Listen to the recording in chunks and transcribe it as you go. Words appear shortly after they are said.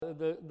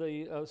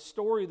the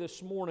story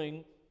this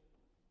morning.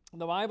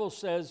 The Bible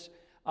says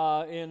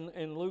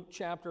in Luke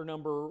chapter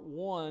number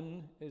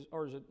 1, is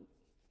it?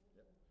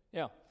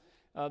 Yeah.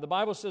 The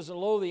Bible says, "And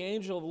lo, the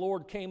angel of the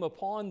Lord came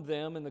upon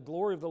them, and the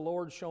glory of the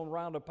Lord shone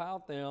round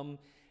about them,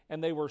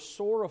 and they were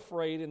sore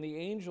afraid. And the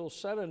angel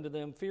said unto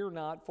them, Fear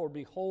not, for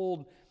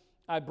behold,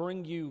 I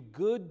bring you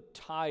good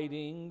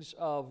tidings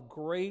of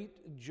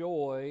great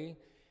joy,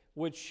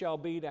 which shall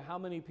be to how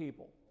many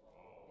people?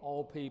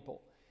 All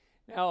people."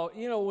 Now,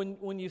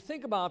 when you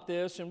think about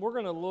this, and we're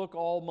going to look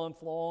all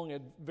month long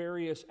at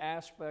various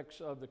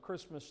aspects of the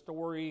Christmas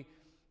story,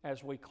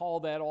 as we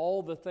call that,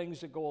 all the things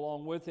that go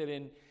along with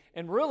it,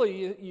 and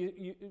really,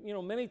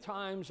 many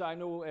times I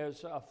know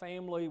as a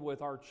family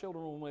with our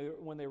children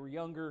when they were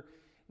younger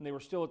and they were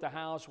still at the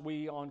house,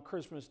 on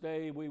Christmas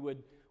Day we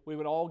would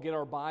all get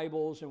our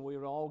Bibles and we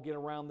would all get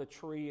around the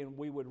tree and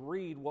we would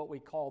read what we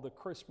call the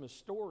Christmas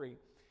story.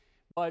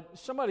 But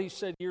somebody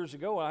said years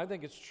ago, and I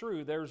think it's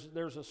true,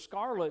 there's a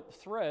scarlet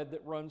thread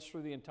that runs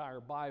through the entire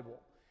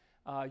Bible.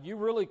 You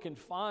really can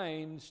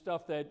find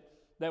stuff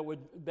that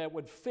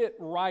would fit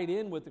right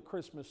in with the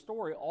Christmas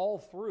story all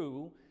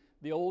through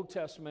the Old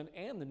Testament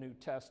and the New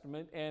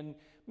Testament. And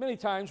many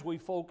times we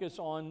focus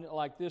on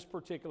like this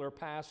particular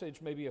passage,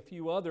 maybe a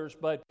few others,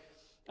 but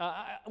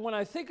when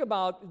I think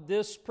about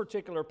this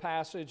particular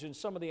passage and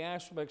some of the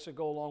aspects that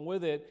go along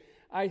with it,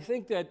 I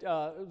think that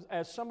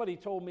as somebody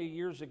told me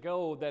years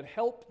ago that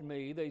helped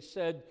me, they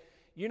said,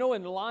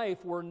 in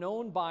life we're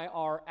known by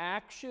our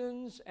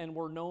actions and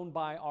we're known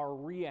by our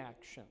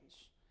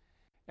reactions.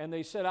 And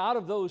they said out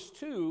of those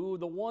two,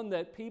 the one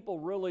that people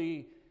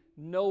really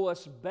know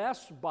us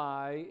best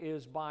by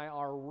is by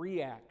our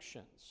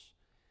reactions,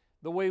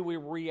 the way we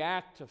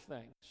react to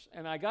things.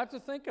 And I got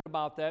to thinking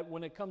about that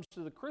when it comes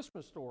to the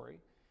Christmas story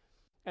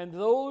and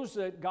those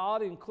that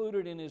God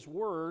included in His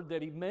Word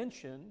that He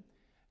mentioned,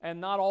 and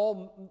not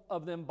all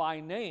of them by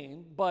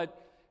name,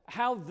 but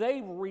how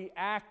they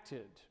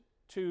reacted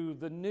to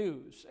the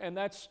news. And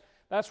that's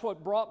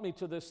what brought me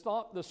to this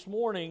thought this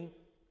morning,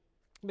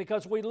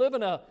 because we live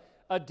in a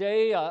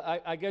day,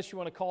 I guess you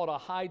want to call it a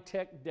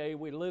high-tech day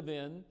we live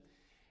in,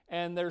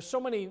 and there's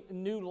so many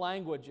new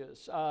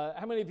languages.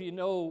 How many of you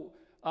know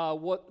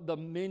what the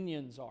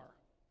Minions are?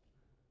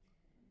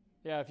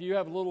 Yeah, if you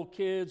have little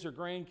kids or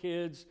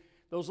grandkids,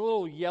 those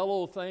little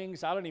yellow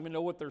things, I don't even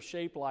know what they're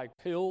shaped like.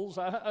 Pills?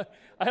 I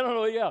don't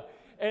know, yeah.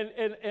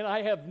 And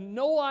I have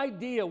no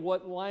idea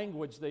what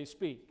language they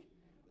speak.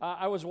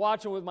 I was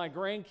watching with my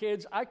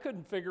grandkids. I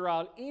couldn't figure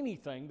out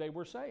anything they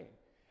were saying.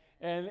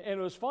 And it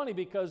was funny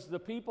because the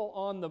people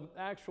on the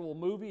actual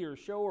movie or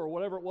show or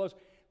whatever it was,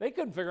 they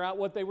couldn't figure out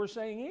what they were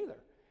saying either.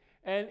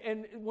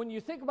 And when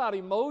you think about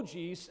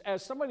emojis,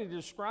 as somebody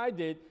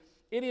described it,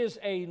 it is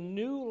a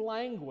new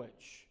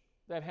language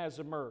that has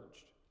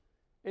emerged.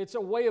 It's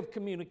a way of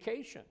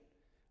communication.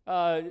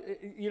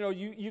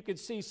 You could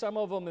see some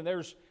of them, and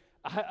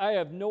I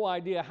have no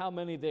idea how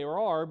many there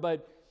are,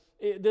 but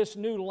this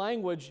new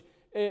language,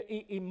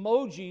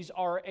 emojis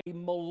are a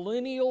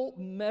millennial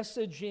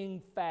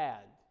messaging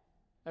fad.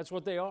 That's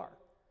what they are.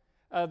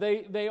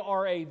 They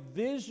are a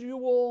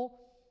visual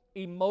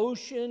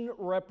emotion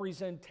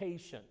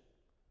representation.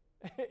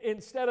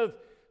 Instead of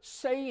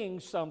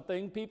saying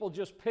something, people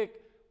just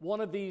pick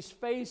one of these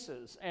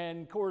faces.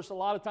 And of course, a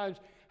lot of times,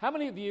 how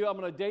many of you, I'm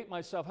going to date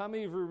myself, how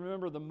many of you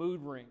remember the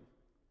mood ring?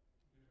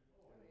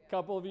 A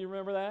couple of you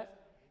remember that?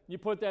 You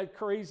put that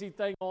crazy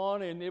thing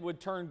on and it would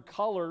turn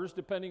colors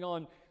depending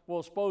on,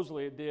 well,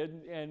 supposedly it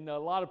did. And a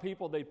lot of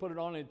people, they put it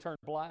on and it turned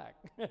black.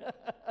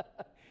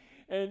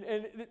 and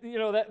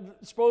that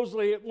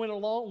supposedly it went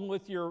along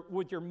with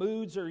your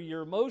moods or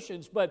your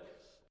emotions. But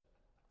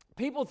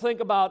people think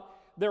about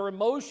their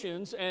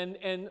emotions,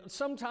 and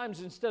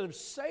sometimes instead of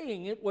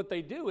saying it, what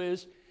they do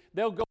is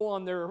they'll go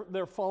on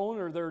their phone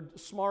or their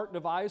smart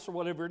device or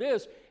whatever it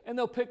is, and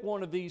they'll pick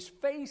one of these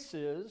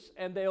faces,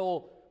 and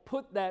they'll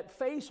put that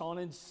face on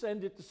and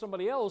send it to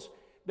somebody else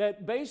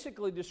that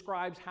basically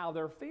describes how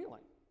they're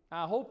feeling.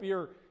 I hope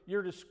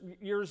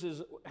yours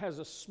has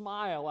a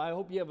smile. I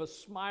hope you have a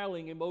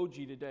smiling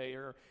emoji today,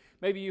 or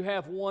maybe you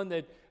have one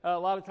that a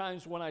lot of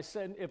times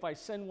if I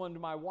send one to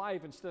my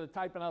wife, instead of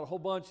typing out a whole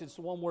bunch, it's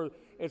the one where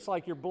it's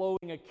like you're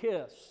blowing a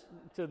kiss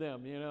to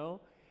them,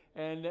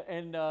 And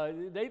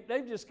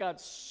they've just got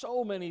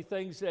so many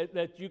things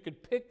that you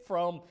could pick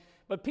from.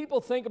 But people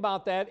think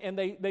about that, and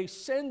they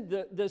send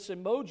this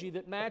emoji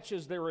that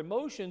matches their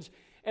emotions,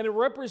 and it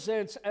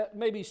represents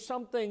maybe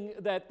something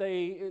that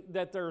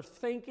they're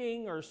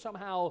thinking or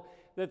somehow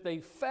that they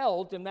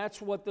felt, and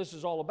that's what this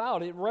is all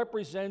about. It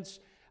represents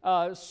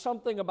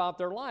something about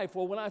their life.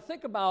 Well, when I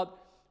think about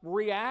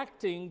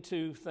reacting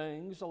to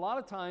things, a lot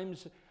of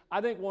times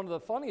I think one of the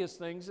funniest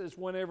things is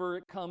whenever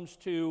it comes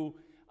to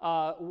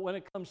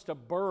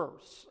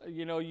births.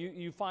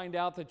 You find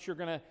out that you're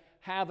going to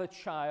have a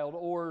child,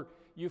 or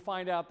you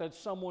find out that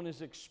someone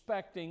is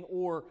expecting,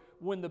 or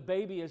when the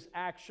baby is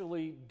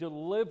actually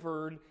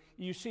delivered,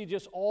 you see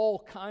just all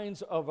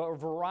kinds of a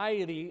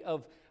variety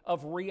of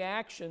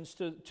reactions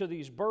to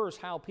these births,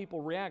 how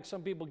people react.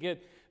 Some people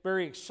get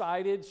very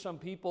excited. Some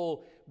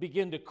people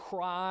begin to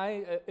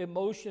cry.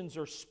 Emotions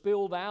are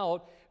spilled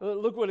out.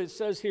 Look what it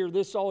says here.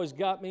 This always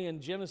got me in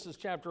Genesis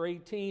chapter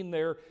 18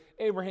 there.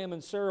 Abraham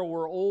and Sarah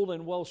were old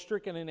and well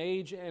stricken in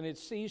age, and it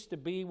ceased to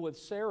be with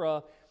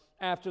Sarah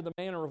after the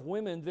manner of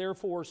women.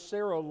 Therefore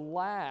Sarah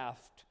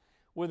laughed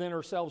within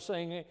herself,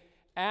 saying,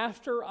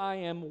 after I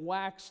am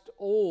waxed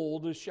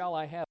old, shall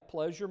I have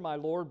pleasure, my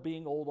Lord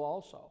being old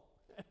also?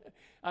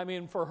 I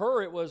mean, for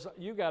her it was,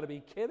 you got to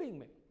be kidding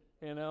me,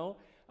 you know?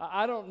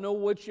 I don't know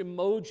which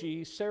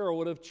emoji Sarah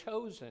would have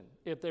chosen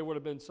if there would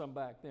have been some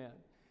back then.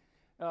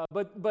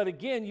 But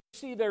again, you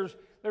see there's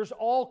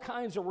all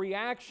kinds of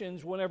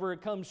reactions whenever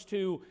it comes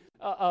to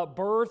a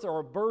birth or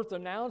a birth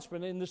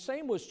announcement. And the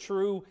same was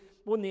true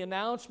when the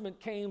announcement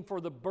came for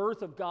the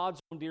birth of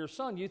God's own dear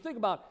Son. You think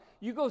about,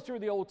 you go through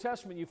the Old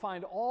Testament, you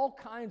find all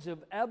kinds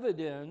of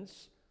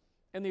evidence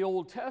in the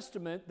Old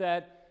Testament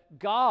that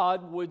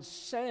God would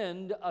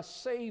send a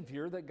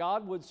Savior, that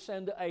God would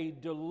send a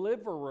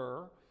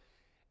deliverer.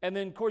 And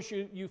then, of course,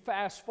 you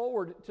fast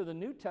forward to the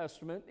New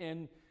Testament,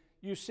 and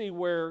you see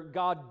where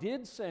God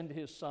did send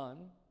His Son.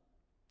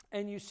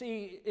 And you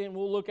see, and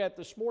we'll look at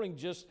this morning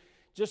just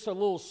a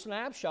little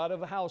snapshot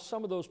of how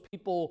some of those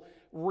people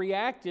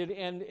reacted.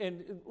 And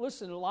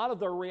listen, a lot of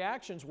their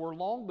reactions were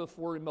long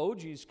before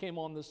emojis came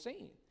on the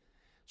scene.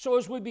 So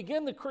as we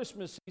begin the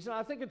Christmas season,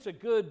 I think it's a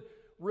good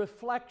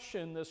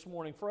reflection this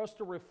morning for us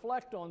to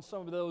reflect on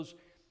some of those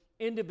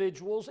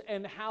individuals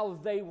and how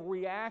they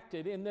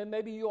reacted. And then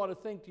maybe you ought to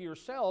think to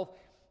yourself,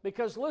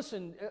 because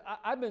listen,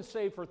 I've been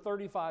saved for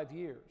 35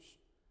 years.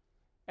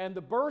 And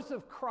the birth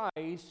of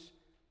Christ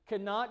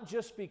cannot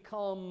just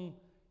become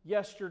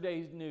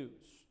yesterday's news.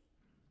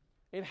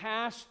 It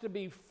has to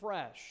be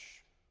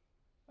fresh.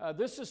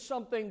 This is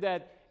something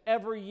that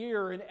every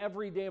year and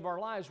every day of our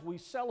lives we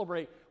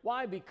celebrate.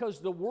 Why? Because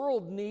the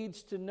world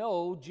needs to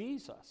know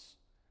Jesus.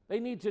 They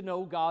need to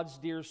know God's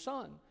dear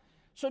Son.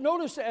 So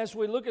notice as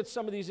we look at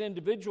some of these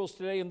individuals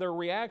today and their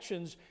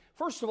reactions,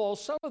 first of all,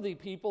 some of the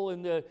people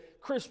in the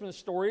Christmas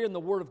story in the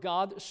Word of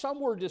God, some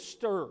were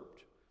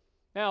disturbed.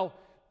 Now,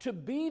 to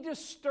be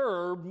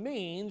disturbed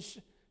means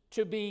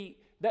to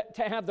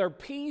have their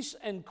peace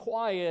and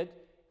quiet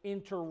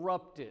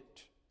interrupted.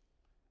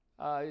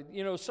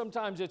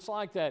 Sometimes it's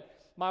like that.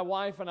 My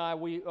wife and I,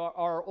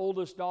 our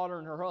oldest daughter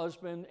and her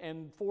husband,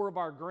 and 4 of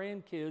our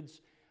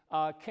grandkids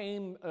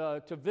came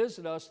to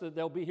visit us. That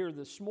they'll be here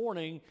this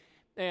morning.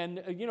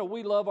 And,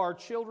 we love our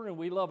children and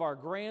we love our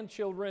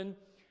grandchildren.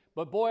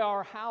 But boy,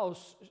 our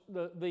house,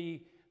 the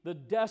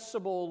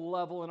decibel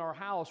level in our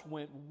house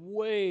went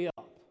way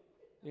up,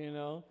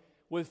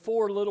 with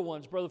 4 little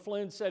ones. Brother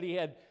Flynn said he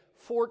had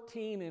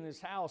 14 in his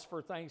house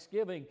for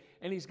Thanksgiving,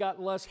 and he's got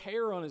less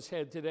hair on his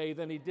head today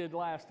than he did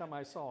last time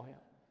I saw him.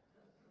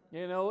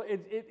 And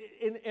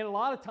a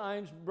lot of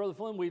times, Brother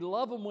Flynn, we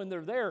love them when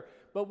they're there,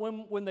 but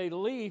when they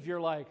leave,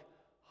 you're like,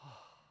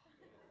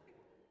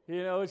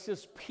 it's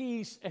just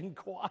peace and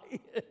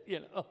quiet,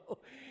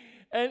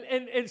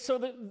 And so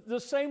the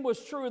same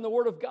was true in the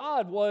Word of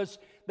God, was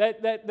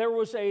that there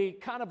was a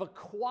kind of a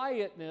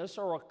quietness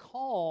or a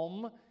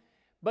calm.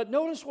 But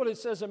notice what it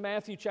says in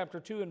Matthew chapter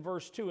 2 and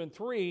verse 2 and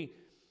 3.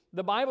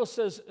 The Bible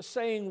says,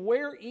 saying,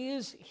 where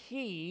is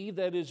he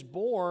that is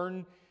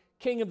born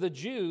King of the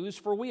Jews?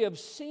 For we have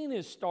seen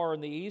his star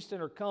in the east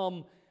and are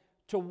come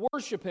to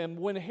worship him.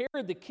 When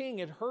Herod the king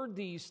had heard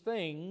these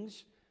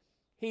things,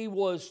 he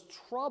was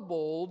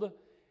troubled,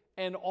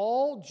 and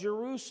all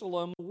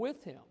Jerusalem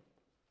with him.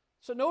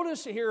 So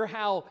notice here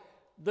how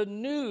the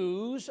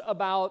news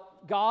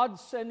about God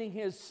sending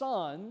his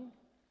Son,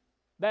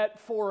 that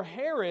for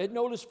Herod,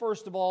 notice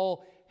first of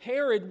all,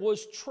 Herod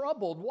was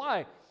troubled.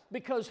 Why?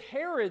 Because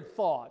Herod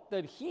thought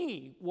that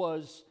he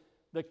was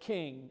the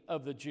king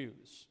of the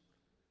Jews.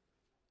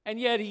 And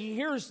yet he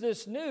hears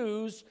this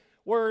news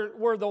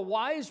where the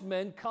wise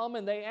men come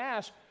and they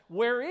ask,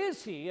 where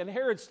is he? And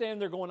Herod's standing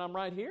there going, I'm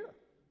right here.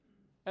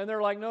 And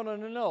they're like,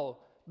 no.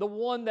 The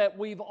one that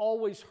we've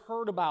always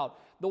heard about,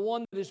 the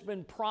one that has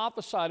been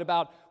prophesied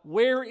about,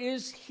 where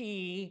is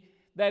he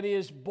that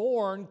is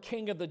born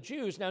King of the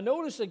Jews? Now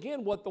notice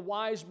again what the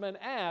wise men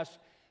asked.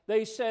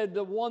 They said,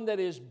 the one that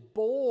is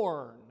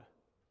born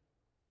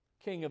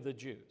King of the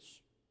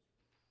Jews.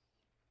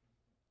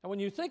 And when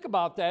you think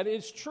about that,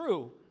 it's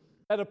true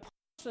that a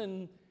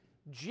person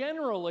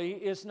generally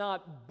is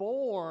not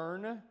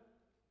born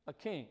a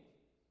king.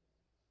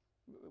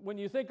 When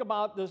you think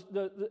about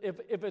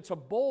if it's a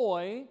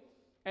boy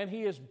and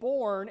he is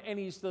born and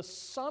he's the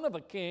son of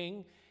a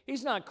king,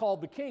 he's not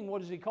called the king.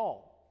 What is he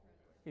called?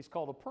 He's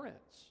called a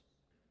prince.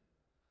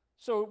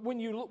 So when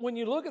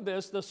you look at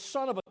this, the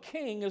son of a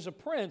king is a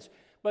prince.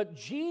 But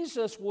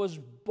Jesus was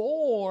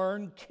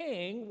born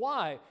king.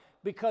 Why?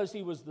 Because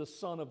he was the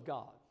Son of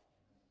God.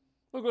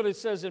 Look what it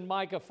says in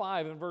Micah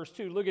 5 and verse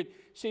 2.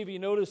 See if you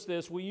notice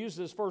this. We use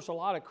this verse a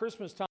lot at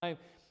Christmas time.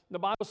 The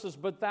Bible says,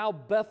 but thou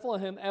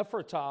Bethlehem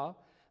Ephratah,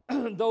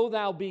 though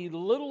thou be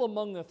little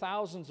among the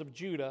thousands of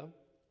Judah,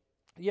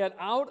 yet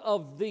out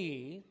of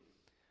thee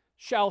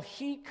shall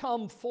he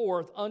come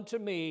forth unto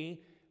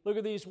me, look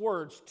at these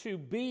words, to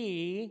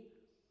be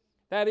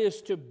that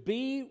is to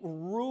be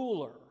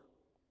ruler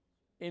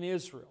in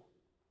Israel,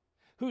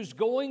 whose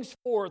goings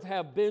forth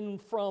have been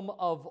from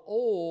of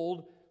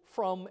old,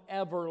 from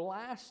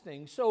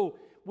everlasting. So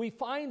we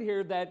find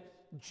here that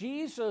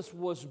Jesus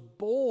was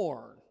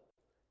born.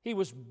 He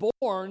was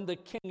born the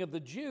King of the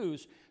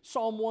Jews.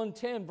 Psalm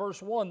 110,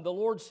 verse 1, the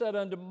Lord said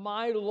unto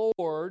my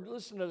Lord,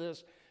 listen to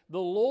this, the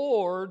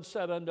Lord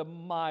said unto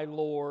my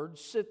Lord,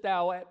 sit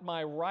thou at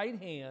my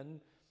right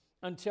hand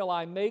until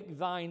I make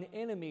thine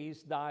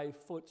enemies thy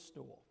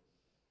footstool.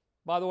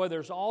 By the way,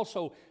 there's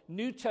also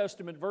New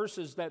Testament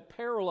verses that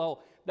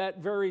parallel that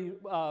very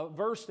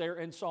verse there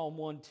in Psalm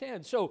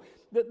 110. So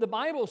the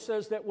Bible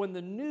says that when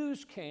the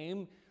news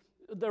came,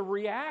 the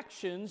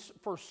reactions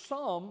for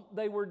some,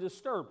 they were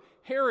disturbed.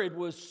 Herod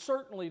was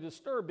certainly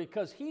disturbed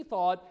because he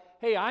thought,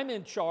 hey, I'm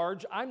in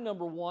charge, I'm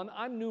number one,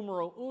 I'm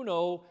numero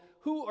uno,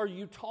 who are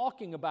you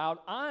talking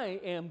about?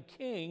 I am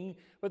king.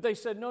 But they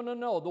said,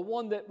 no, the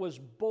one that was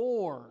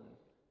born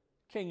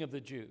King of the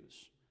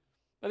Jews.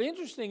 But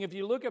interesting, if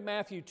you look at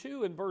Matthew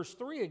 2 and verse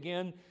 3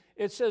 again,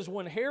 it says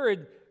when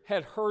Herod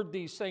had heard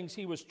these things,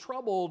 he was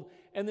troubled.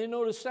 And then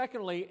notice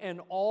secondly,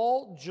 and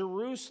all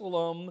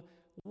Jerusalem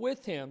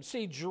with him.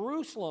 See,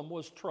 Jerusalem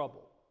was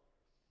troubled.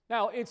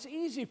 Now, it's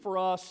easy for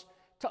us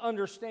to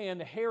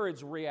understand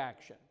Herod's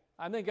reaction.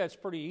 I think that's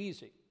pretty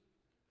easy.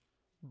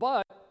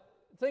 But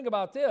think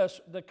about this,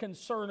 the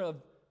concern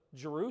of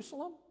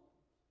Jerusalem,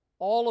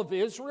 all of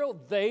Israel,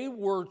 they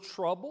were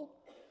troubled.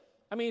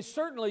 I mean,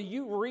 certainly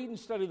you read and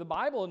study the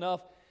Bible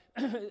enough,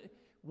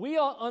 we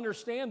all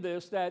understand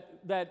this,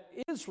 that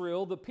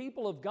Israel, the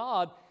people of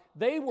God,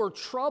 they were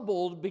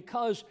troubled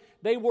because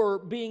they were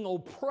being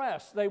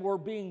oppressed. They were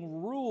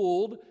being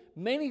ruled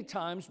many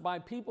times by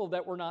people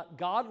that were not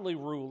godly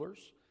rulers.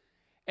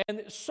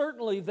 And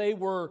certainly they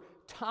were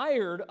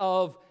tired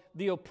of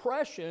the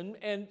oppression.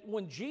 And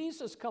when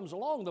Jesus comes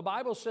along, the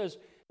Bible says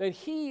that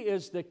he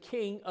is the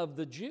King of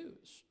the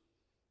Jews.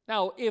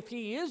 Now, if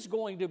he is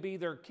going to be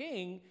their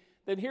king,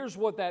 then here's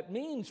what that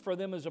means for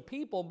them as a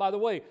people. And by the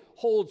way,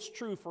 holds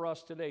true for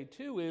us today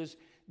too, is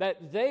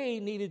that they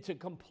needed to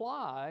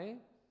comply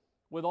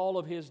with all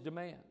of his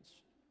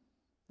demands.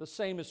 The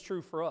same is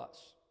true for us.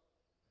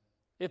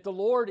 If the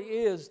Lord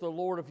is the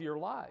Lord of your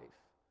life,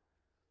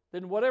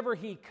 then whatever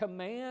he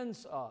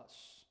commands us,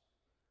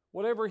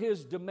 whatever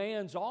his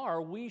demands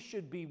are, we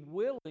should be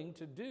willing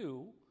to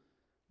do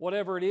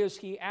whatever it is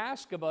he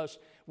asks of us.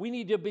 We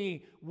need to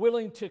be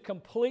willing to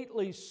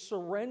completely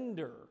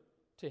surrender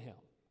to him.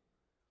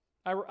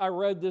 I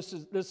read this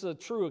is a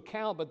true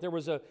account, but there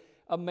was a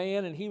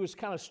man, and he was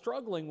kind of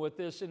struggling with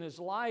this in his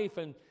life,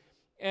 and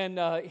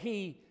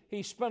he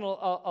spent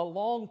a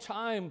long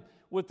time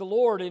with the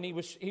Lord, and he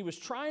was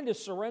trying to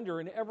surrender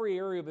in every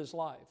area of his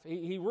life.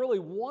 He really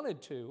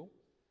wanted to.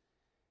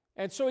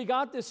 And so he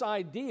got this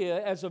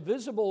idea as a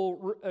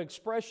visible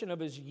expression of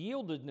his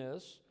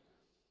yieldedness.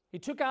 He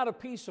took out a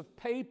piece of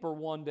paper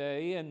one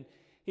day, and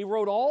he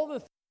wrote all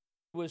the things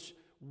he was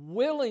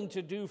willing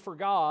to do for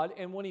God,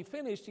 and when he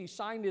finished, he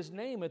signed his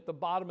name at the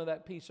bottom of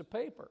that piece of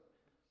paper.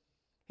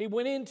 He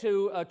went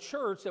into a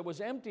church that was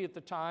empty at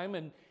the time,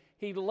 and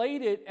he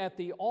laid it at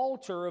the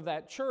altar of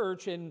that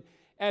church, and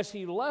as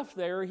he left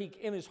there,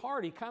 in his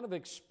heart, he kind of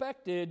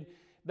expected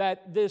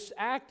that this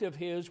act of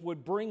his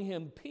would bring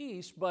him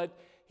peace, but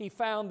he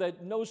found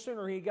that no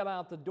sooner he got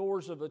out the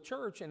doors of the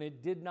church, and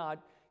it did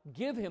not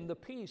give him the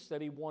peace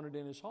that he wanted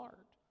in his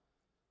heart.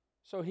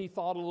 So he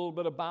thought a little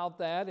bit about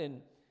that,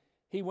 and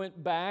he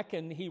went back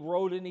and he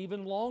wrote an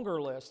even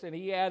longer list, and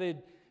he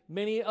added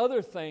many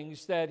other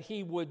things that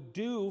he would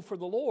do for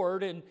the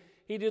Lord, and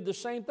he did the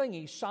same thing.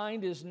 He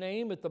signed his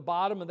name at the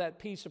bottom of that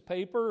piece of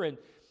paper, and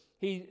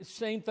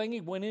same thing, he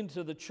went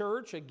into the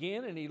church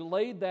again, and he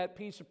laid that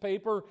piece of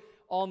paper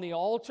on the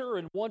altar,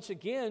 and once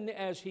again,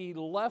 as he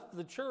left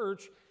the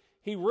church,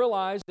 he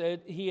realized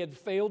that he had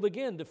failed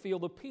again to feel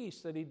the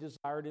peace that he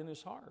desired in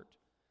his heart.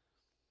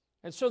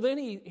 And so then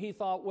he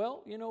thought,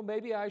 well,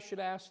 maybe I should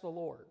ask the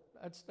Lord.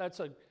 That's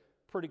a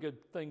pretty good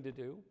thing to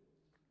do.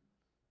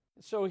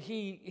 So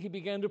he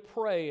began to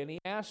pray, and he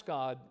asked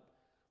God,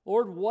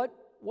 Lord,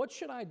 what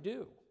should I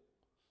do?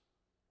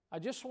 I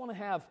just want to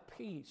have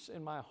peace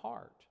in my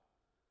heart.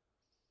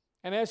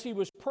 And as he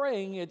was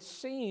praying, it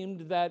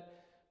seemed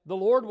that the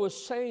Lord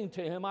was saying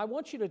to him, I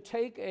want you to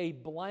take a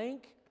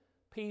blank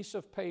piece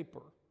of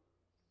paper,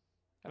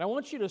 and I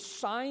want you to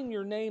sign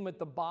your name at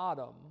the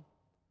bottom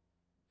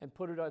and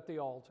put it at the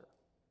altar.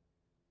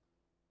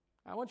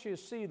 I want you to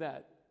see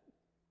that.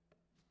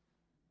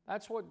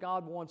 That's what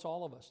God wants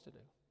all of us to do.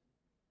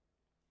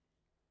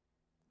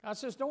 God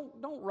says,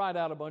 don't write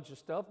out a bunch of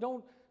stuff.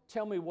 Don't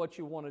tell me what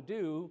you want to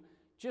do.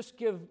 Just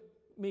give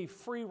me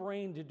free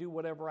rein to do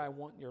whatever I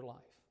want in your life.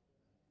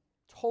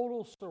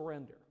 Total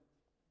surrender.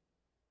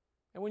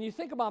 And when you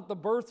think about the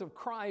birth of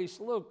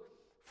Christ, look,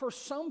 for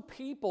some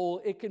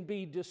people it can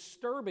be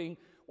disturbing.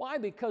 Why?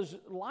 Because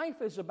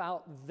life is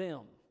about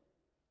them.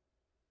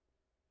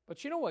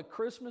 But you know what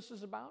Christmas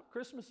is about?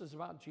 Christmas is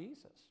about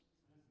Jesus.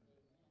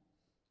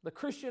 The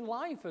Christian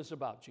life is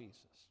about Jesus.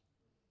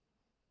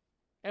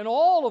 And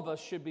all of us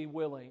should be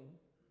willing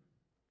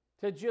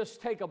to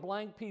just take a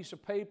blank piece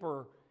of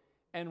paper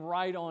and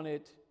write on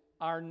it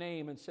our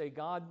name and say,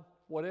 God,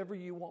 whatever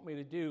you want me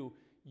to do,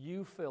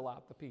 you fill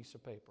out the piece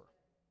of paper.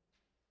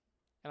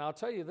 And I'll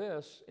tell you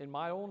this, in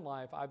my own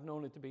life, I've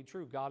known it to be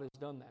true. God has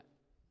done that.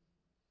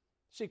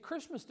 See,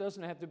 Christmas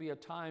doesn't have to be a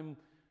time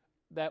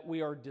that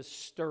we are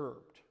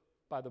disturbed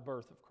by the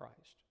birth of Christ.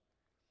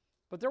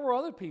 But there were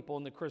other people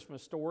in the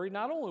Christmas story.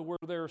 Not only were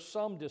there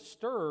some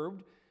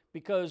disturbed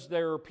because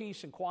their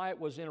peace and quiet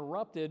was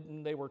interrupted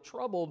and they were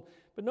troubled,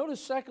 but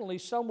notice secondly,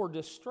 some were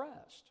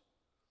distressed.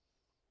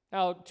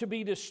 Now, to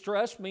be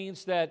distressed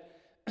means that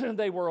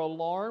they were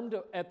alarmed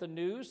at the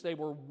news. They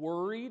were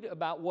worried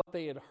about what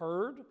they had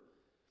heard.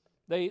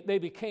 They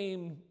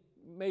became,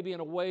 maybe in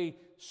a way,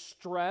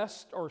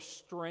 stressed or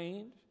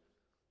strained.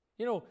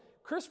 You know,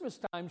 Christmas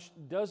time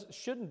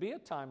shouldn't be a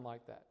time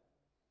like that.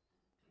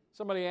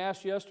 Somebody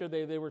asked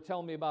yesterday, they were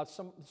telling me about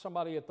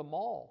somebody at the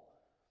mall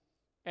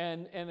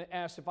and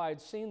asked if I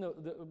had seen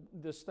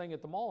this thing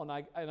at the mall. And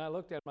I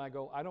looked at him and I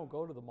go, I don't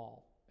go to the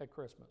mall at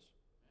Christmas.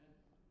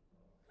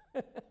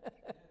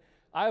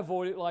 I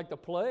avoid it like the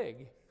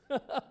plague.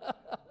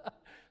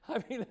 I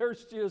mean,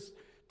 there's just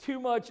too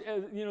much,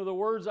 the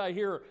words I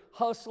hear,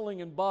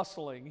 hustling and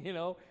bustling,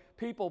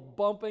 people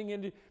bumping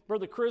into.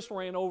 Brother Chris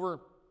ran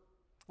over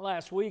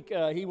last week.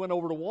 He went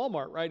over to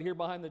Walmart right here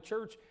behind the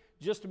church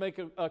just to make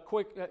a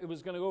quick, it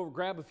was going to go over,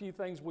 grab a few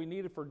things we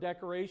needed for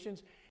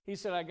decorations. He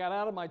said, I got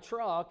out of my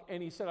truck,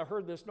 and he said, I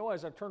heard this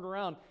noise. I turned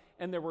around,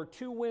 and there were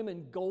two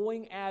women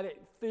going at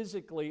it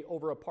physically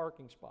over a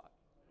parking spot.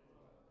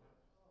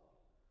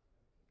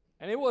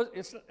 And it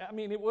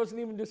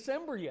wasn't even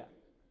December yet.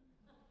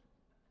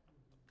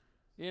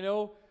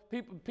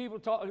 People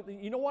talk,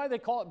 you know why they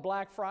call it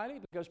Black Friday?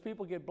 Because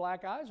people get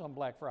black eyes on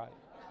Black Friday.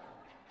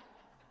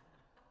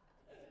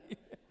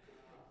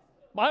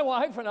 My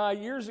wife and I,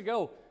 years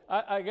ago,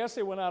 I guess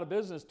they went out of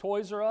business,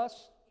 Toys R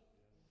Us.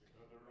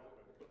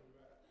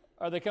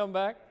 Are they coming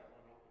back?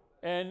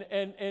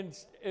 And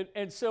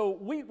so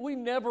we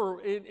never,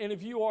 and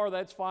if you are,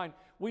 that's fine.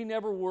 We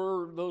never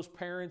were those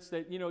parents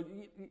that,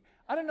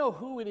 I don't know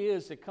who it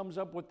is that comes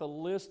up with the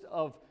list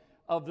of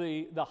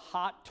the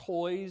hot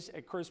toys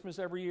at Christmas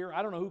every year.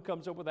 I don't know who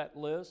comes up with that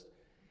list.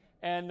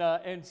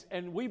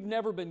 And we've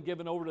never been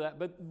given over to that.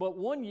 But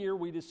one year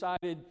we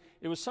decided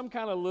it was some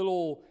kind of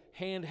little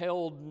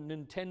handheld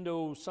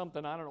Nintendo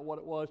something. I don't know what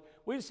it was.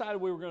 We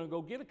decided we were going to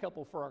go get a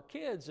couple for our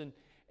kids.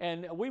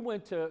 And we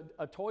went to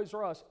a Toys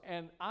R Us.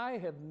 And I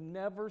have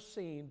never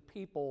seen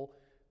people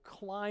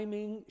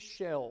climbing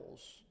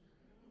shelves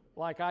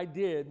like I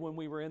did when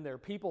we were in there.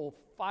 People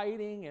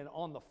fighting and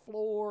on the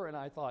floor. And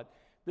I thought,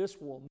 this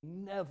will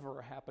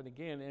never happen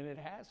again. And it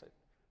hasn't.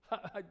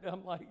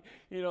 I'm like,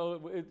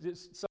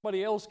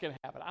 somebody else can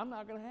have it. I'm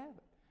not going to have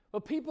it.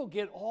 But people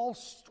get all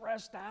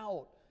stressed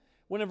out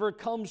whenever it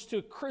comes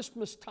to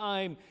Christmas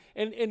time.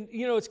 And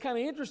it's kind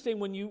of interesting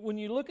when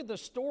you look at the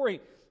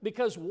story,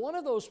 because one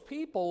of those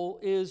people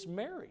is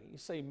Mary. You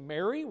say,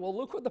 Mary? Well,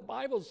 look what the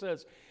Bible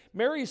says.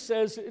 Mary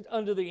says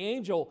unto the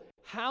angel,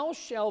 how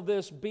shall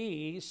this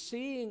be,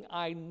 seeing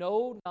I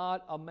know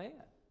not a man?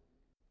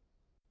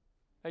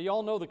 Now, you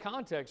all know the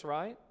context,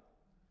 right?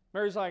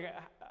 Mary's like,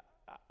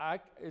 I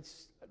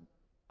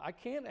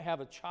can't have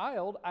a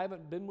child. I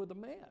haven't been with a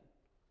man.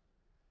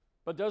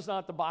 But does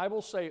not the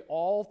Bible say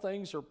all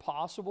things are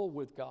possible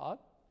with God?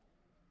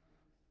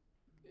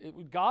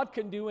 God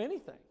can do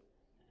anything.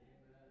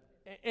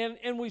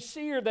 And we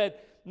see here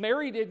that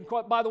Mary didn't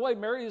quite, by the way,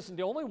 Mary isn't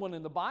the only one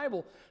in the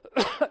Bible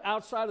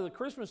outside of the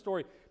Christmas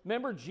story.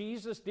 Remember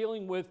Jesus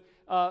dealing with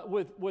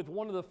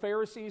one of the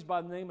Pharisees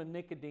by the name of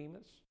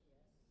Nicodemus?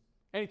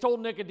 And he told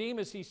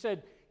Nicodemus, he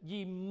said,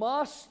 ye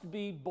must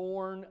be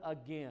born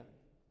again.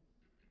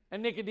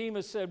 And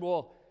Nicodemus said,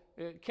 well,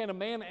 can a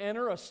man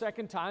enter a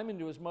second time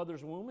into his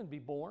mother's womb and be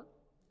born?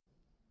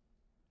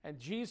 And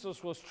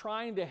Jesus was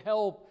trying to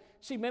help.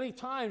 See, many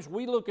times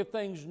we look at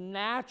things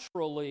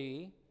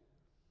naturally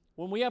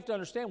when we have to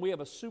understand we have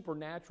a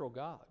supernatural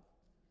God.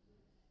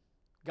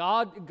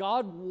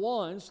 God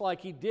wants, like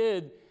He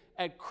did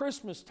at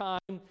Christmas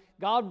time,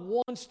 God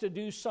wants to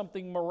do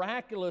something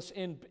miraculous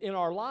in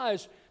our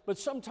lives, but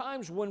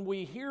sometimes when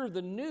we hear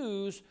the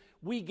news,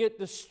 we get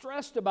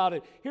distressed about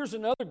it. Here's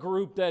another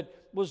group that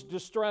was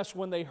distressed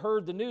when they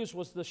heard the news,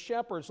 was the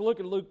shepherds. Look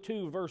at Luke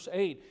 2, verse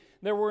 8.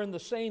 There were in the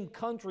same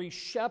country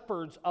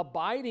shepherds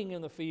abiding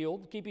in the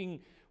field, keeping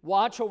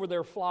watch over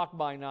their flock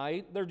by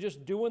night. They're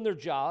just doing their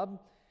job.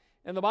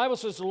 And the Bible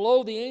says,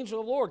 lo, the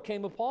angel of the Lord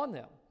came upon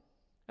them,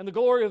 and the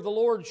glory of the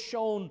Lord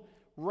shone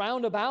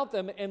round about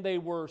them, and they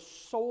were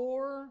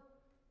sore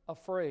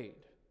afraid.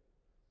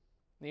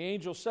 The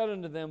angel said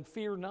unto them,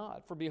 fear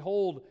not, for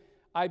behold,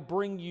 I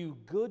bring you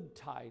good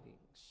tidings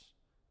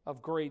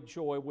of great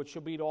joy, which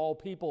shall be to all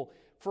people.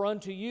 For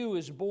unto you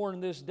is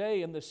born this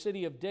day in the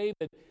city of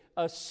David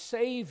a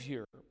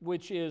Savior,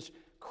 which is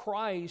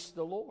Christ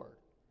the Lord.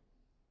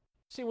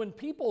 See, when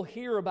people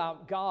hear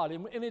about God,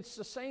 and it's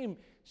the same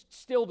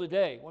still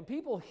today, when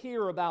people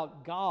hear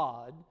about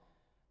God,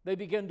 they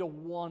begin to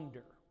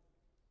wonder.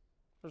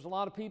 There's a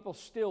lot of people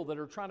still that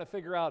are trying to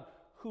figure out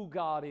who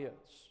God is.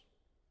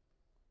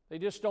 They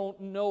just don't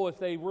know if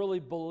they really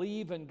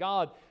believe in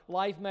God.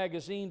 Life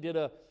magazine did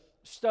a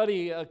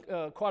study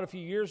quite a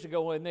few years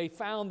ago, and they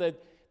found that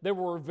there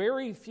were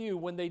very few,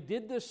 when they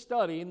did this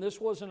study, and this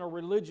wasn't a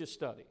religious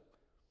study,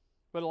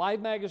 but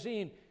Life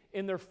magazine,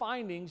 in their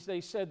findings,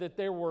 they said that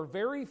there were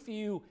very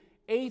few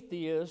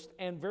atheists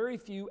and very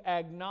few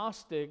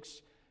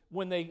agnostics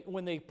when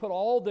they put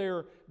all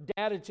their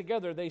data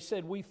together. They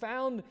said, we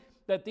found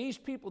that these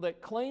people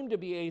that claim to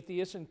be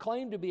atheists and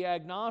claim to be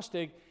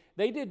agnostic,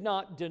 they did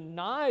not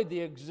deny the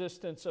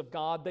existence of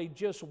God, they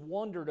just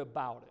wondered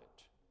about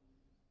it.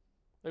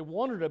 They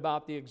wondered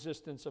about the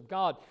existence of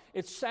God.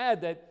 It's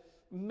sad that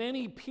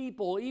many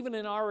people, even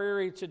in our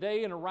area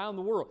today and around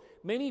the world,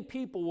 many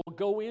people will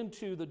go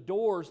into the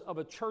doors of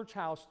a church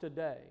house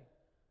today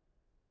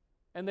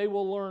and they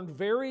will learn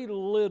very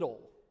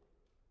little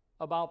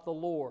about the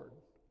Lord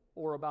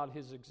or about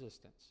His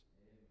existence.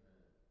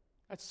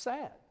 That's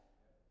sad.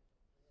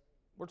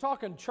 We're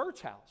talking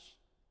church house.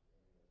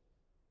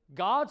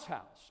 God's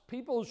house.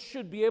 People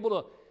should be able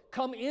to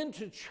come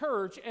into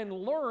church and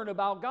learn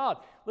about God.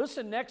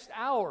 Listen, next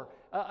hour,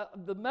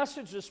 the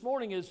message this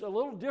morning is a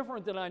little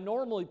different than I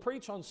normally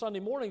preach on Sunday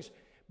mornings,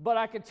 but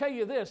I can tell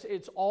you this,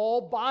 it's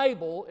all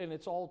Bible and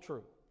it's all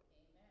true.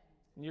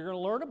 And you're going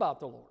to learn about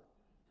the Lord.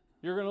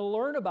 You're going to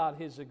learn about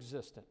His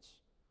existence.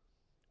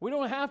 We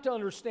don't have to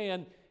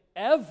understand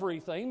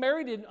everything.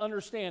 Mary didn't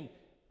understand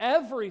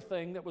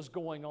everything that was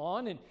going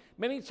on, and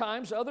many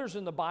times others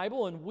in the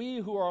Bible, and we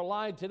who are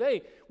alive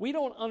today, we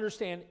don't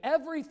understand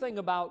everything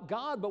about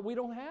God, but we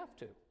don't have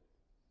to.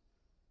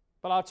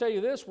 But I'll tell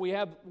you this, we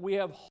have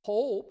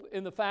hope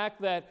in the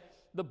fact that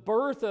the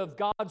birth of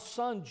God's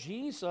Son,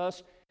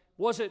 Jesus,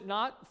 was it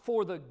not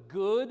for the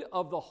good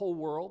of the whole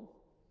world?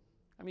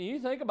 I mean, you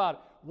think about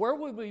it, where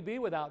would we be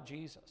without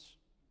Jesus?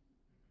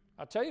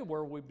 I'll tell you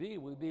where we'd be.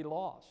 We'd be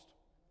lost.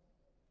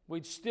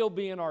 We'd still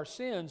be in our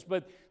sins,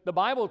 but the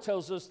Bible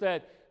tells us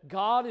that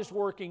God is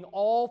working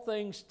all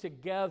things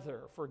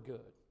together for good.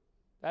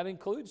 That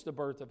includes the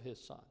birth of His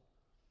Son.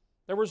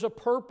 There was a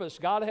purpose.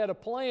 God had a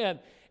plan,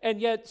 and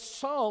yet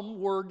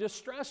some were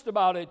distressed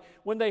about it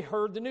when they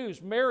heard the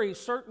news. Mary,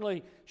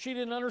 certainly, she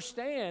didn't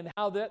understand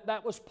how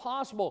that was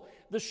possible.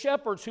 The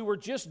shepherds who were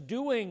just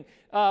doing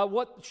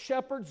what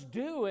shepherds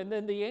do, and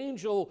then the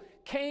angel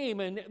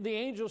came, and the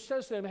angel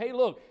says to them, hey,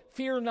 look,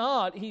 fear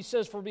not. He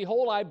says, for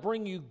behold, I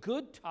bring you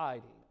good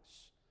tidings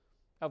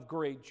of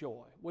great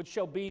joy, which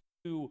shall be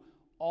to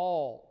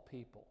all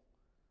people.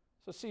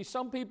 So see,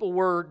 some people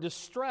were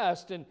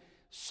distressed, and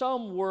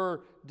some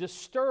were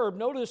disturbed.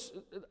 Notice,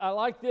 I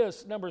like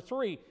this, number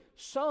 3,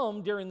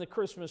 some during the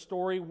Christmas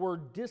story were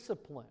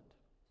disciplined.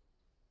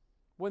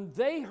 When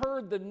they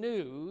heard the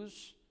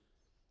news,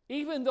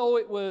 even though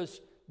it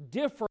was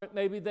different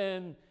maybe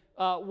than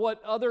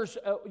what others,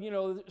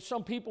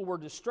 some people were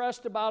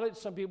distressed about it,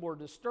 some people were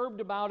disturbed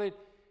about it,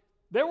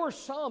 there were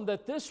some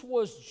that this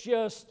was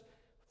just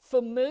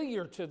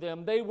familiar to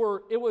them.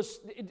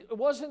 It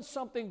wasn't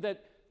something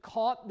that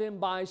caught them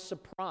by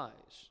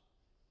surprise.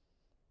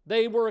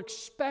 They were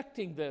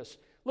expecting this.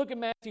 Look at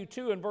Matthew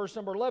 2 and verse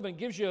number 11. It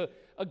gives you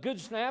a good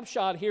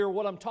snapshot here of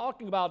what I'm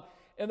talking about.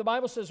 And the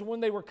Bible says, when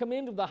they were come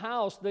into the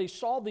house, they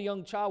saw the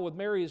young child with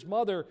Mary, his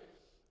mother,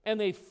 and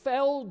they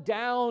fell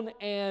down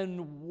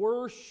and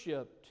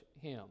worshiped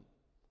Him.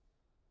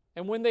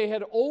 And when they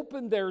had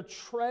opened their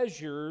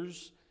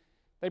treasures,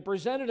 they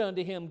presented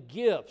unto Him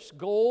gifts,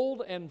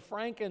 gold and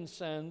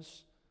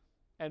frankincense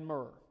and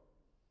myrrh.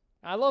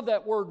 I love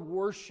that word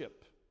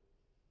worship.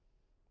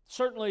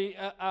 Certainly,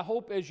 I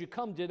hope as you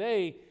come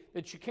today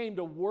that you came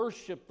to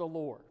worship the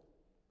Lord.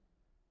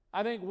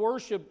 I think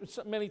worship,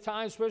 many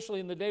times, especially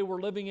in the day we're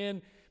living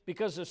in,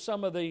 because of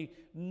some of the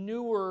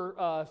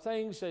newer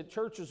things that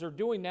churches are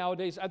doing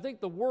nowadays, I think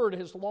the word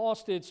has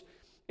lost its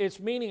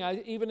meaning.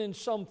 Even in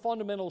some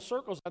fundamental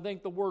circles, I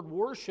think the word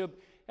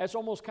worship has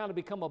almost kind of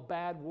become a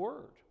bad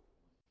word.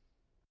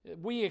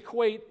 We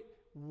equate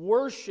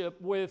worship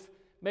with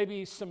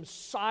maybe some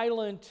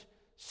silent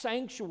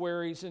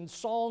sanctuaries and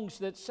songs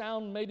that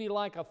sound maybe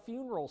like a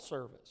funeral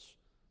service.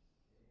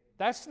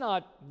 That's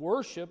not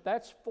worship,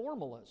 that's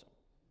formalism.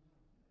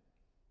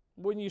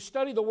 When you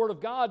study the Word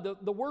of God,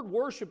 the word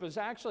worship is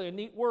actually a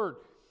neat word.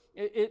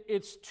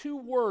 It's two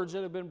words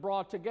that have been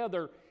brought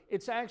together.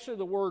 It's actually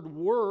the word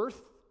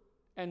worth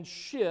and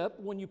ship.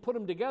 When you put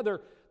them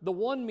together, the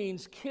one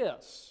means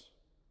kiss,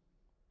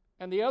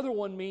 and the other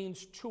one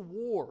means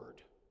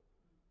toward.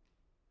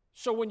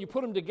 So when you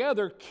put them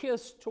together,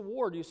 kiss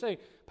toward. You say,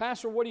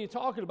 Pastor, what are you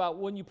talking about?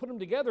 When you put them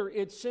together,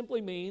 it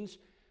simply means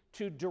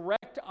to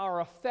direct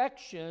our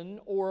affection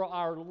or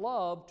our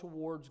love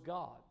towards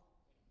God.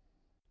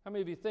 How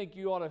many of you think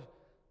you ought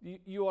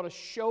to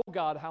show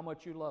God how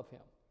much you love Him?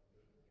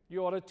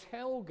 You ought to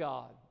tell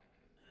God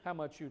how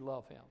much you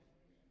love Him.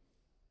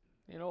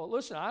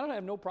 Listen, I don't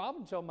have no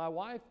problem telling my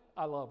wife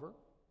I love her.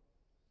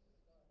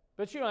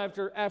 But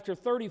after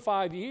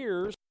 35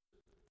 years,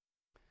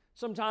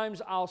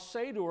 sometimes I'll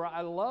say to her,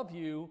 I love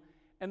you,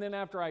 and then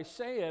after I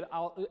say it,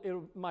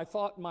 my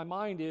thought in my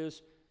mind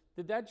is,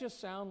 did that just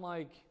sound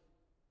like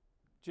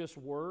just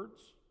words?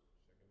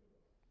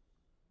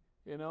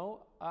 You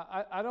know,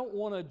 I don't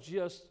want to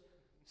just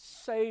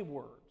say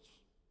words.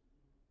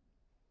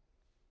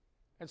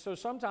 And so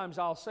sometimes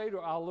I'll say to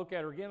her, I'll look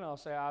at her again and I'll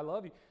say, I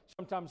love you.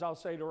 Sometimes I'll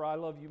say to her, I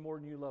love you more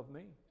than you love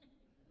me.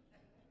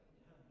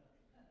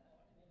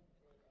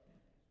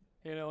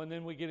 You know, and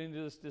then we get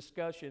into this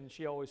discussion.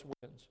 She always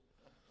wins.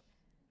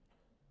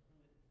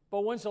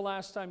 But when's the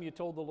last time you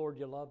told the Lord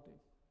you loved Him?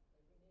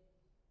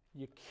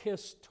 You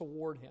kiss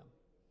toward Him.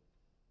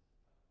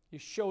 You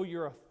show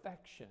your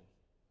affection.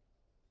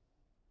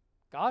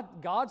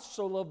 God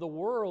so loved the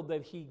world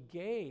that He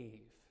gave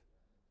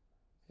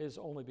His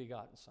only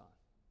begotten Son.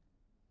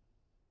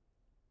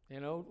 You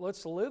know,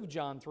 let's live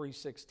John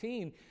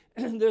 3:16.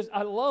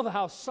 I love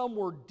how some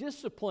were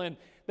disciplined.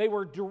 They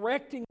were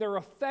directing their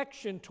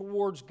affection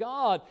towards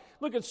God.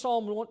 Look at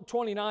Psalm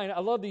 29. I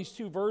love these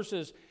two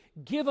verses.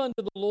 Give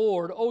unto the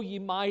Lord, O ye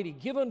mighty.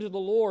 Give unto the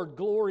Lord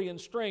glory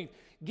and strength.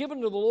 Give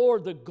unto the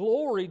Lord the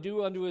glory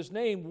due unto His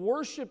name.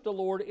 Worship the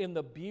Lord in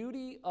the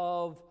beauty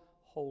of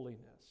holiness.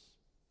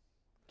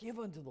 Give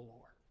unto the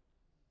Lord.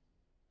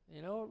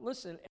 You know,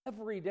 listen,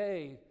 every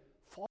day,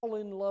 fall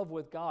in love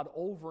with God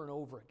over and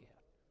over again.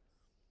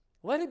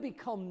 Let it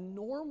become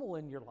normal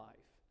in your life.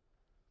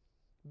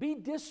 Be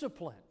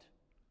disciplined.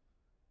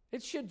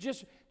 It should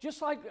just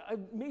like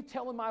me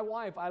telling my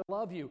wife, I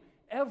love you.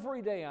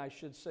 Every day I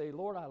should say,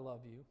 Lord, I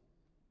love you.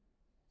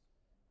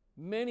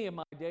 Many of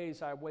my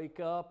days I wake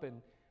up,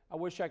 and I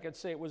wish I could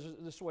say it was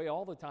this way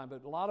all the time,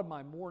 but a lot of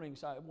my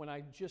mornings, when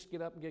I just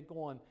get up and get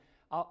going,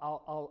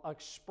 I'll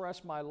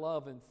express my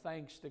love and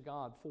thanks to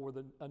God for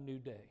a new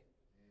day. Amen.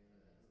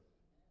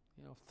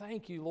 You know,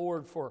 thank you,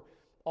 Lord, for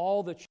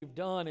all that you've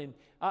done. And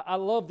I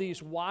love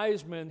these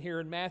wise men here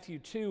in Matthew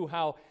 2,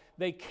 how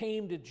they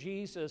came to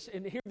Jesus.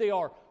 And here they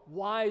are,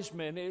 wise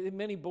men. And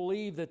many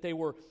believe that they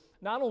were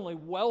not only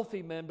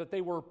wealthy men, but they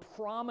were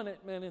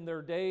prominent men in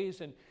their days.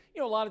 And,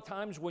 you know, a lot of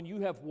times when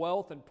you have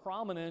wealth and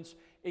prominence,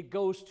 it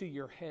goes to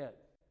your head.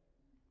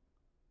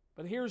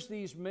 But here's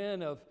these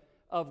men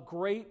of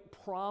great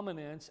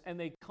prominence, and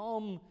they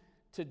come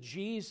to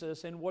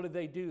Jesus, and what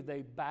do?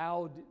 They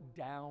bowed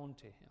down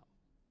to Him.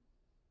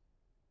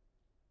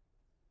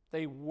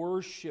 They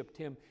worshiped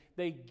Him.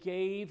 They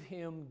gave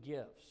Him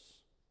gifts.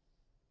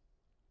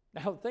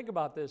 Now think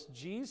about this.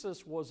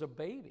 Jesus was a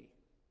baby.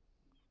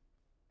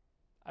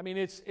 I mean,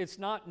 it's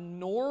not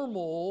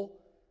normal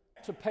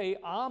to pay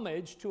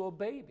homage to a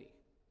baby.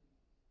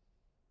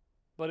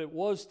 But it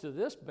was to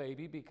this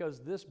baby because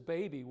this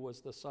baby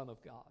was the Son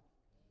of God.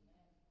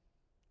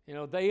 You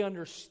know, they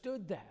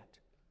understood that.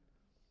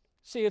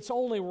 See, it's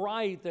only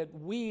right that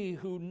we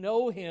who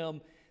know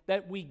Him,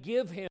 that we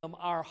give Him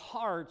our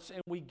hearts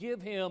and we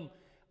give Him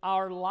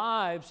our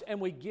lives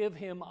and we give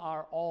Him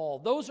our all.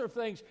 Those are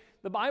things,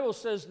 the Bible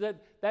says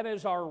that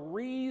is our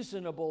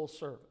reasonable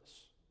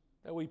service,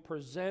 that we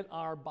present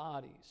our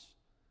bodies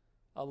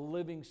a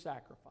living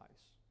sacrifice.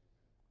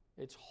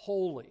 It's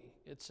holy,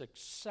 it's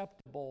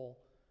acceptable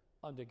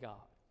unto God.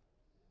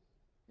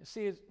 You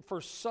see,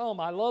 for some,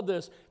 I love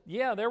this.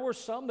 Yeah, there were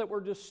some that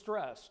were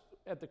distressed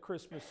at the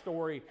Christmas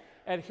story,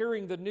 at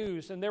hearing the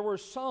news, and there were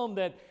some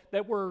that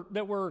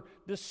were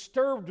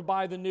disturbed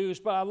by the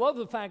news. But I love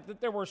the fact that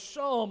there were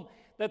some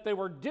that they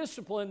were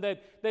disciplined.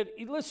 That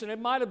listen, it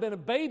might have been a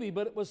baby,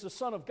 but it was the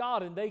Son of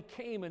God, and they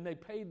came and they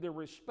paid their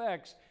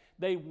respects.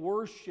 They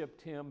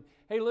worshiped Him.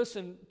 Hey,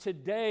 listen,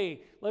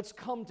 today let's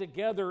come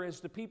together as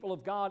the people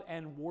of God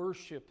and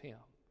worship Him.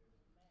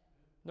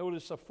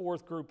 Notice a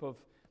fourth group of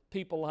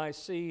people I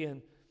see,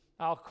 and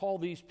I'll call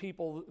these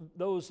people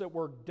those that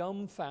were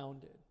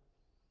dumbfounded.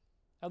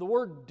 Now, the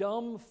word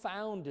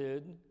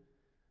dumbfounded,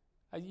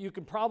 you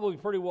can probably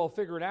pretty well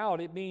figure it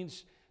out. It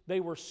means they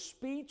were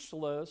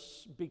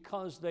speechless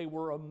because they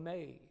were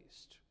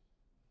amazed.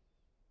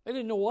 They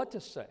didn't know what to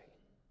say.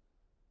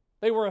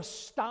 They were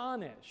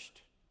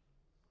astonished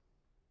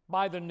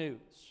by the news.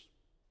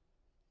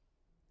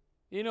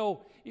 You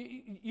know,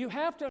 you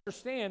have to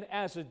understand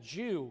as a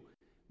Jew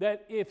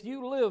that if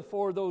you live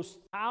for those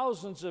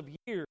thousands of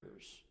years,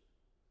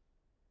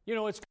 you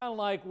know, it's kind of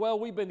like, well,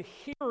 we've been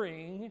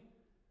hearing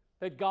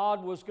that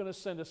God was going to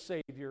send a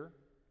Savior,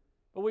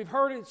 but we've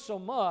heard it so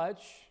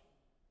much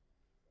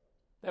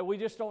that we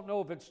just don't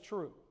know if it's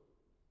true.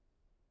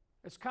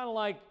 It's kind of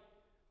like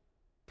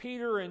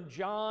Peter and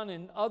John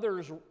and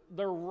others,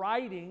 their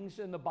writings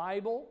in the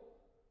Bible.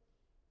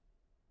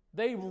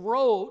 They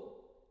wrote,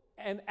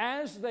 and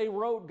as they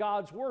wrote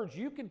God's words,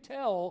 you can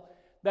tell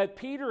that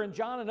Peter and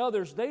John and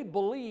others, they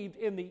believed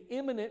in the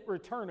imminent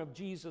return of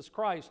Jesus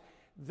Christ.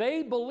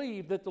 They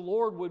believed that the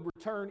Lord would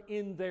return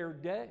in their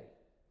day.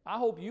 I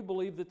hope you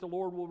believe that the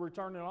Lord will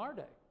return in our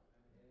day,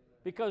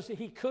 because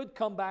He could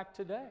come back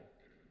today.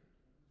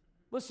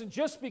 Listen,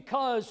 just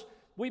because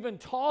we've been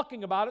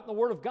talking about it, and the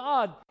Word of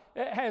God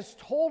has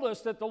told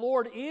us that the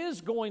Lord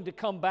is going to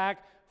come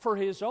back for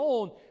His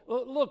own.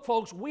 Look,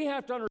 folks, we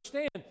have to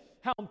understand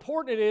how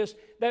important it is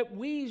that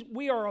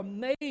we are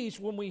amazed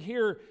when we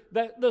hear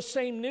that the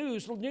same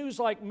news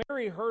like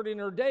Mary heard in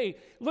her day.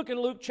 Look in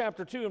Luke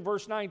chapter 2 and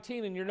verse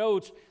 19 in your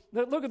notes.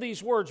 Look at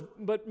these words.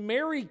 But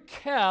Mary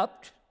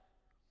kept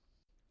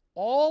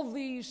all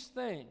these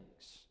things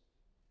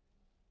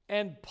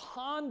and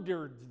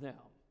pondered them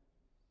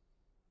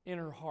in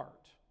her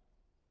heart.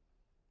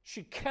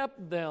 She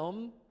kept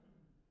them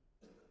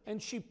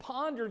and she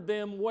pondered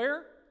them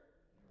where?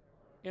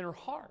 In her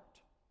heart.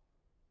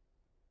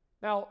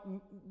 Now,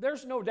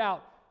 there's no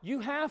doubt, you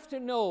have to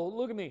know,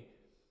 look at me,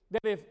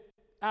 that if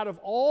out of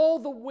all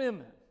the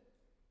women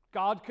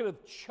God could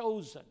have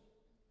chosen,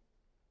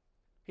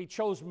 He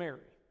chose Mary.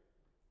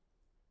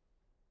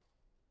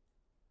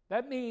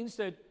 That means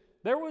that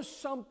there was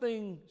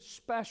something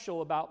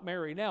special about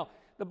Mary. Now,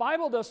 the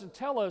Bible doesn't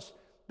tell us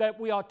that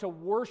we ought to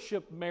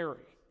worship Mary.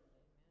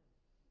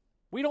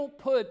 We don't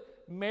put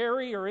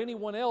Mary or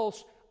anyone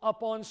else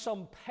up on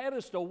some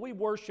pedestal. We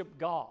worship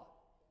God.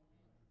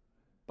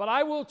 But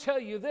I will tell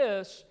you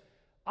this,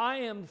 I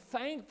am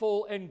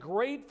thankful and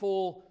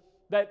grateful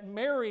that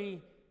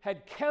Mary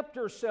had kept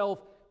herself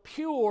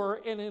pure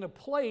and in a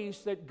place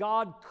that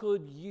God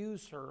could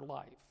use her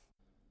life.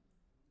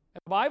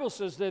 And the Bible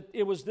says that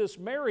it was this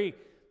Mary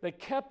that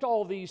kept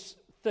all these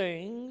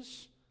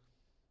things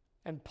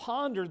and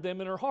pondered them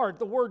in her heart.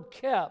 The word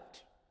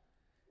kept.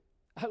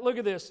 Look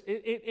at this.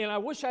 And I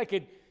wish I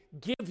could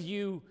give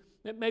you,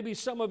 maybe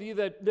some of you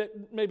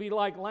that maybe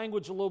like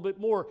language a little bit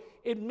more.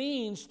 It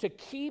means to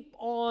keep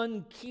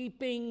on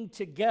keeping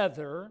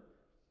together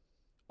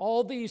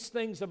all these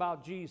things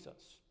about Jesus.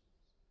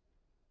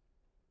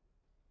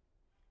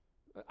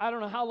 I don't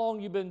know how long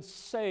you've been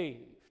saved.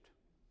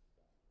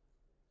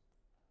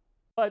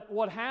 But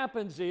what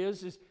happens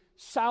is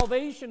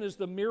salvation is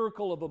the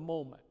miracle of a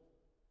moment.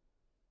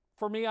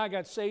 For me, I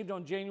got saved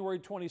on January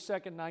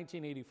 22nd,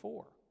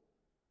 1984.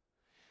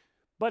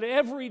 But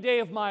every day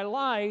of my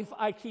life,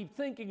 I keep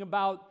thinking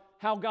about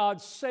how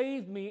God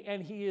saved me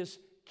and He is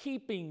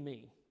keeping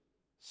me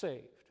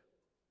saved.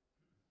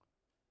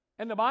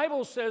 And the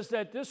Bible says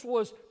that this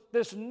was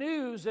this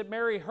news that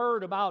Mary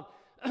heard about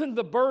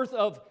the birth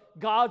of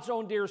God's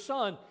own dear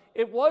Son.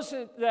 It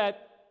wasn't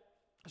that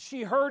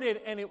she heard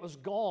it and it was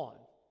gone.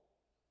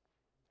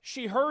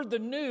 She heard the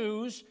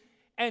news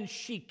and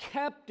she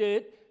kept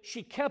it.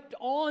 She kept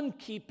on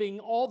keeping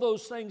all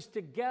those things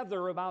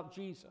together about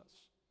Jesus.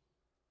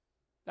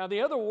 Now,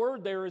 the other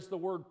word there is the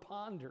word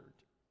pondered.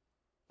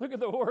 Look at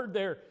the word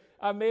there.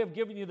 I may have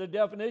given you the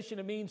definition.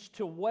 It means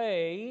to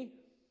weigh,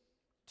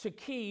 to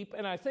keep,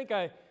 and I think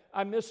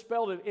I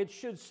misspelled it. It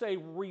should say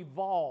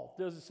revolve.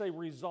 Does it say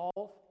resolve?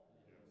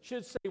 It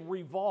should say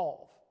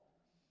revolve.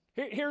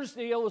 Here's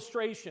the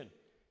illustration.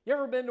 You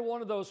ever been to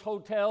one of those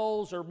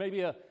hotels or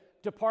maybe a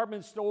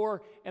department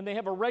store and they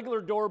have a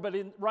regular door, but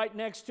right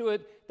next to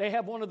it, they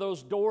have one of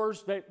those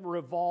doors that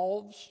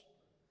revolves?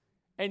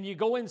 And you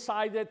go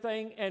inside that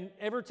thing, and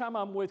every time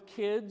I'm with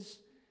kids,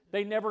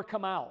 they never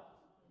come out.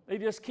 They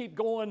just keep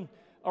going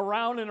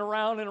around and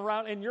around and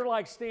around, and you're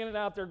like standing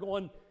out there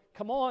going,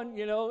 come on,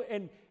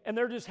 and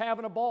they're just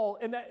having a ball.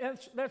 And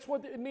that's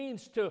what it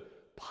means to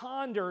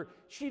ponder.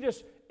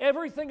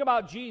 Everything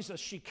about Jesus,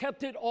 she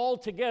kept it all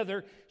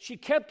together. She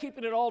kept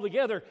keeping it all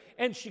together,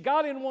 and she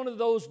got in one of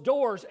those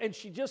doors, and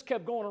she just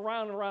kept going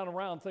around and around and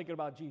around thinking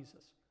about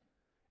Jesus.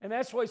 And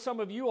that's what some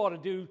of you ought to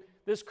do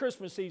this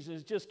Christmas season,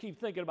 is just keep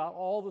thinking about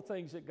all the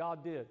things that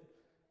God did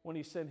when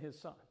He sent His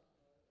Son.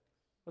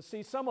 But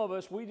see, some of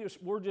us,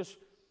 we're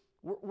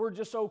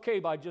just okay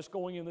by just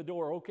going in the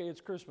door. Okay, it's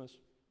Christmas.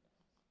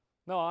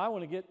 No, I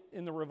want to get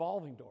in the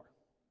revolving door.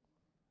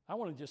 I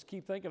want to just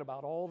keep thinking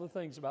about all the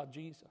things about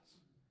Jesus.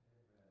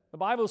 The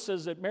Bible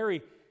says that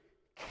Mary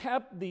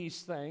kept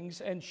these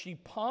things and she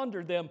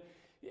pondered them.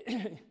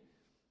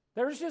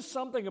 There's just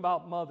something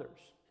about mothers.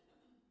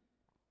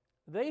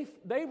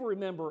 They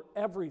remember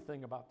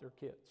everything about their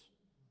kids.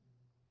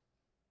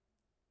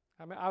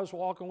 I was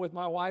walking with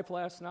my wife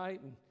last night,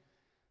 and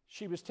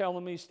she was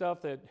telling me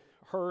stuff that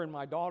her and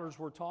my daughters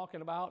were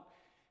talking about.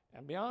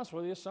 And to be honest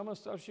with you, some of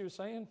the stuff she was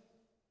saying,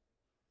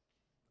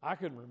 I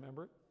couldn't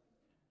remember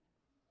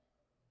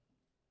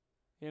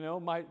it.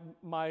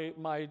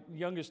 My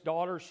youngest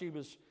daughter, she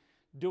was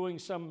doing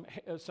some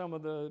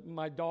of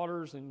my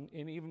daughters and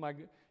even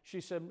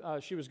she said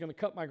she was going to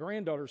cut my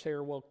granddaughter's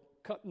hair. Well,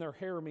 cutting their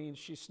hair means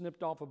she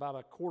snipped off about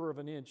 1/4 of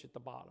an inch at the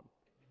bottom.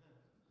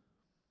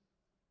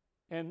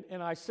 And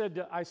I said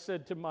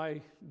to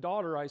my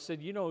daughter, I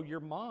said, your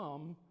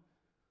mom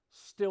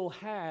still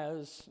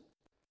has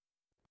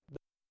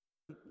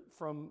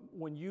from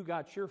when you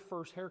got your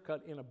first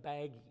haircut in a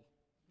baggie.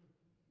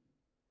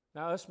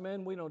 Now, us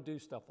men, we don't do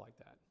stuff like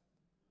that.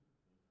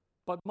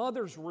 But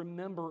mothers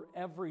remember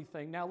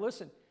everything. Now,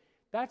 listen,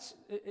 that's,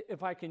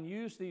 if I can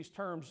use these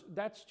terms,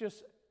 that's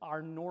just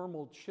our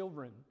normal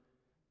children.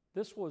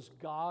 This was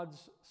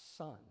God's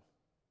Son.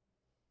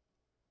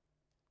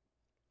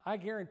 I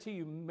guarantee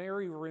you,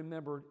 Mary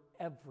remembered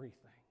everything.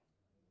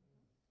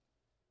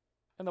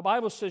 And the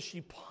Bible says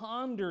she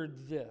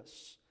pondered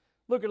this.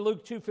 Look at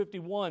Luke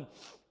 2:51.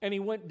 And he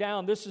went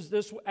down, this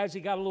as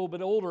he got a little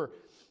bit older,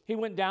 he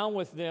went down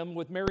with them,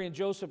 with Mary and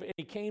Joseph, and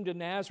he came to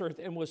Nazareth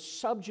and was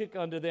subject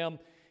unto them.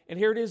 And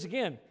here it is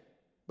again.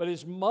 But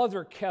his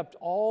mother kept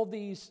all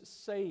these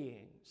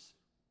sayings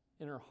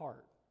in her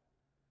heart.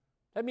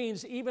 That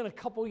means even a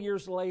couple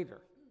years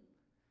later,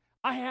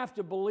 I have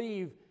to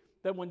believe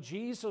that when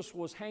Jesus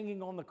was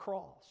hanging on the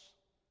cross,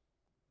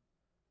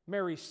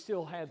 Mary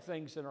still had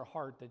things in her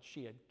heart that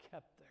she had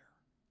kept there.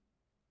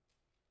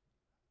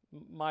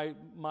 My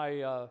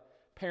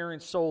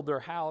parents sold their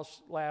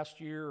house last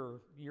year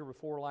or year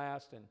before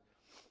last, and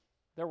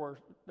there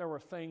were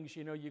things,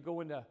 you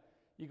go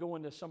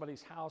into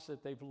somebody's house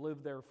that they've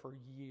lived there for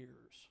years.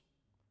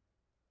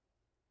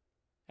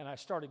 And I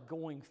started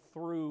going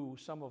through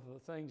some of the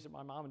things at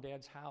my mom and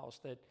dad's house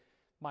that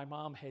my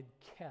mom had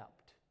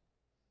kept.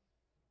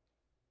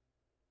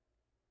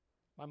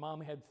 My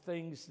mom had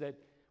things that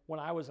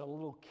when I was a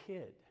little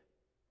kid,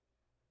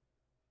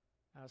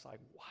 I was like,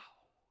 wow,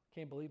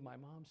 can't believe my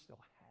mom still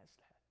has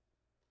that.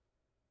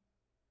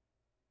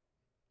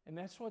 And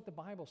that's what the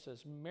Bible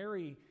says.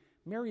 Mary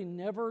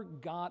never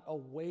got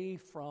away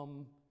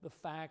from the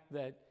fact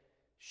that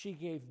she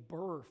gave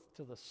birth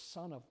to the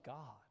Son of God.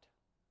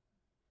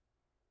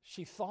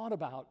 She thought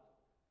about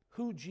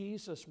who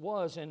Jesus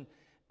was, and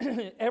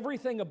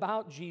everything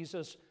about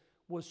Jesus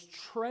was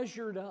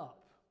treasured up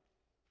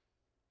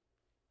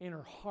in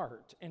her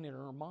heart and in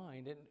her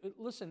mind. And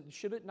listen,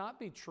 should it not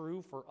be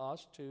true for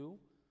us too,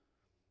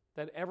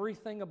 that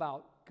everything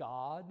about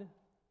God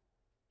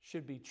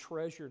should be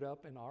treasured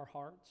up in our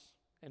hearts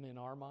and in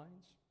our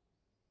minds?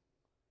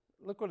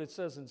 Look what it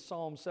says in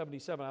Psalm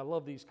 77. I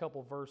love these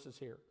couple verses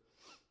here.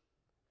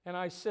 And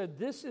I said,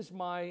 this is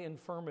my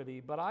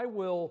infirmity, but I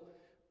will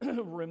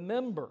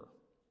remember.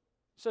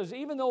 It says,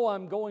 even though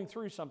I'm going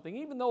through something,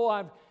 even though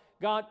I've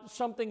got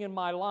something in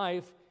my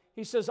life,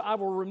 he says, I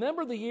will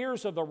remember the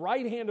years of the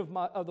right hand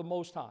of the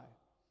Most High.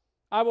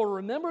 I will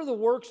remember the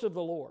works of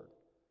the Lord.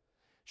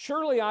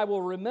 Surely I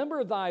will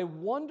remember thy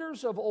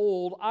wonders of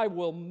old. I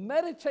will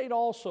meditate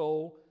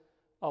also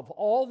of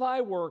all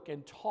thy work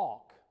and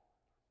talk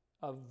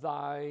of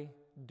thy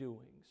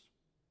doings.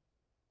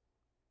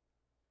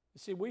 You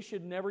see, we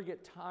should never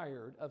get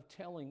tired of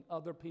telling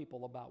other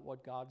people about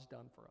what God's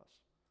done for us,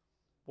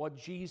 what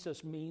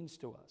Jesus means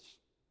to us.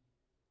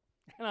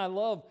 And I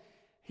love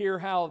here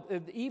how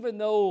even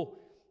though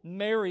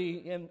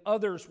Mary and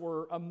others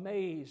were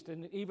amazed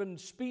and even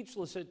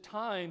speechless at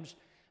times,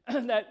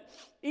 that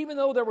even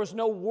though there was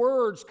no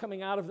words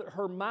coming out of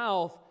her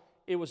mouth,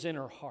 it was in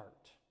her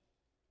heart.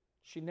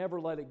 She never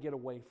let it get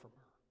away from her.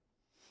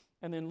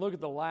 And then look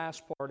at the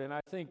last part, and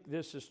I think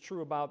this is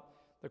true about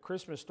the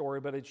Christmas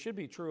story, but it should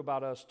be true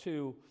about us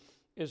too,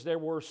 is there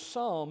were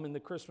some in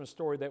the Christmas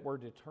story that were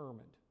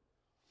determined.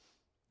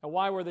 And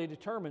why were they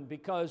determined?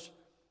 Because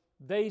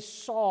they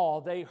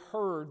saw, they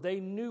heard, they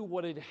knew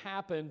what had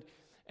happened,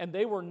 and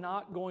they were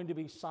not going to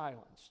be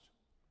silenced.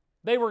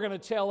 They were going to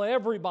tell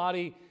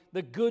everybody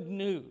the good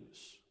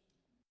news.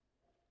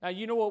 Now,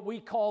 you know what we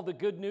call the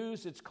good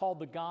news? It's called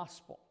the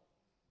gospel.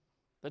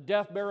 The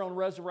death, burial, and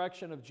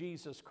resurrection of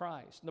Jesus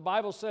Christ. And the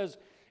Bible says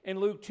in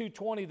Luke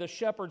 2:20, the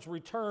shepherds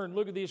returned.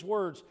 Look at these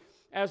words.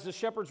 As the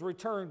shepherds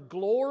returned,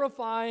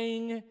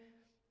 glorifying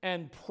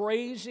and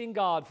praising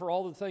God for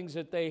all the things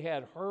that they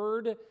had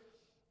heard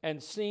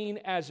and seen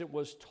as it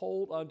was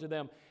told unto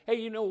them. Hey,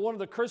 you know, one of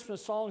the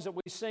Christmas songs that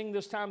we sing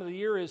this time of the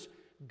year is,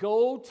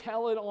 Go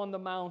Tell It on the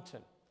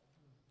Mountain.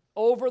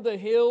 Over the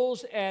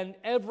hills and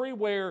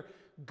everywhere,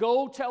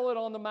 go tell it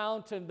on the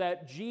mountain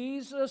that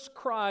Jesus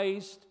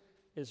Christ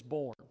is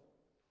born.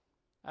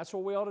 That's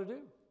what we ought to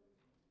do.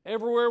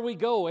 Everywhere we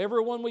go,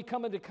 everyone we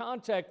come into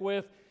contact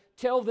with,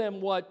 tell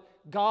them what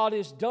God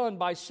has done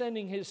by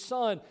sending His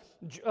Son.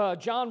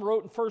 John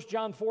wrote in 1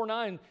 John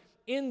 4:9,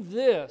 in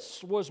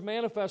this was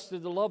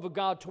manifested the love of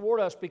God toward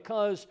us,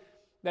 because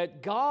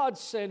that God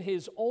sent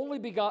His only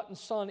begotten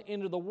Son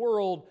into the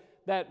world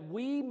that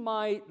we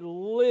might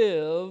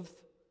live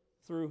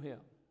through Him.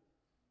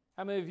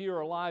 How many of you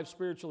are alive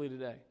spiritually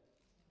today?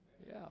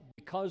 Yeah,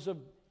 because of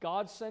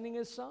God sending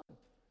His Son.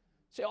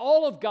 See,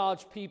 all of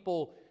God's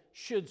people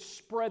should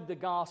spread the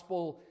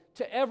gospel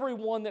to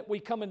everyone that we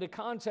come into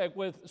contact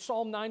with.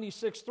 Psalm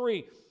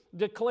 96:3,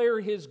 declare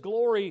His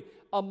glory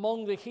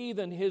among the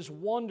heathen, His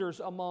wonders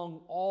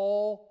among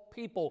all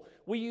people.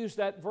 We use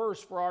that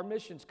verse for our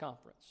missions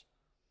conference.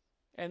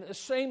 And the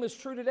same is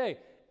true today.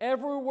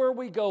 Everywhere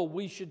we go,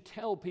 we should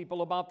tell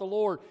people about the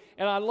Lord.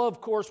 And I love,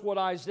 of course, what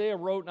Isaiah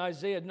wrote in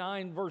Isaiah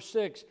 9, verse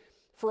 6.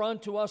 For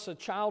unto us a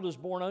child is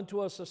born,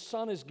 unto us a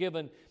son is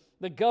given.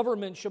 The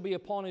government shall be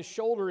upon His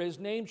shoulder. His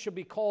name shall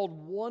be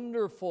called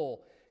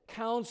Wonderful,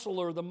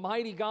 Counselor, the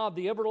Mighty God,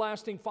 the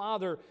Everlasting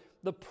Father,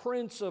 the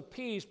Prince of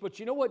Peace. But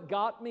you know what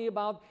got me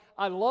about?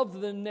 I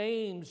love the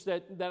names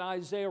that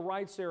Isaiah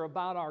writes there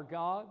about our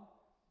God.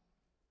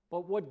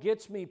 But what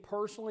gets me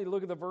personally,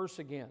 look at the verse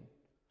again.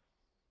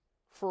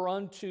 For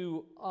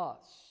unto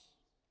us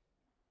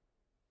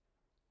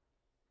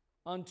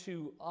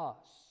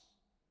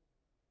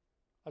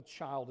a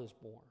child is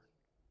born.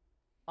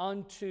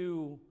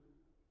 Unto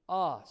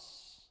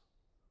us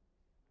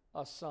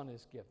a son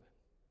is given.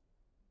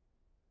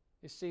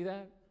 You see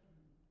that?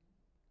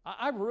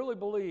 I really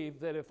believe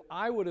that if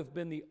I would have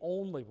been the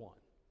only one,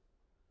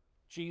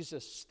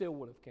 Jesus still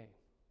would have came.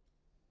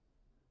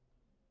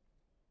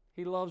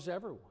 He loves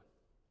everyone.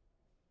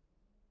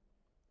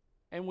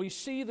 And we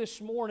see this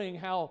morning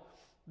how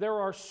there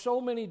are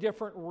so many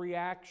different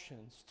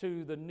reactions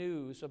to the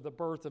news of the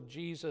birth of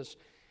Jesus.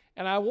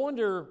 And I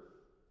wonder,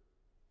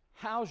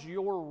 how's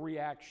your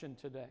reaction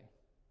today?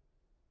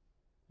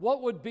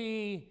 What would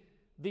be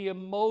the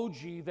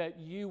emoji that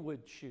you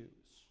would choose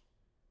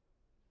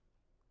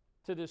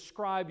to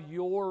describe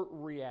your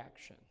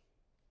reaction?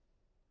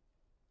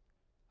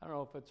 I don't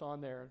know if it's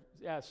on there.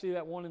 Yeah, see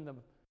that one in the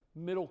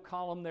middle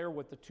column there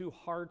with the two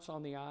hearts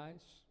on the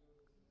eyes?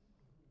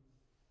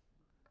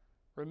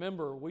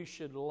 Remember, we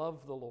should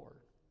love the Lord,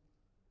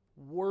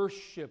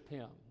 worship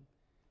Him,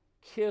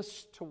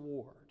 kiss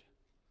toward,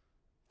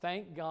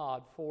 thank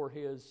God for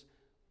His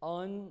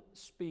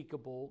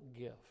unspeakable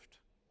gift,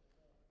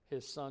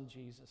 His Son,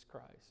 Jesus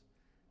Christ.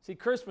 See,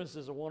 Christmas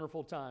is a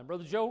wonderful time.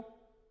 Brother Joe?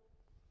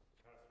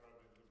 Pastor,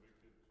 I've been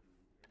convicted to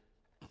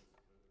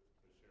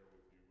share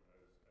with you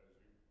as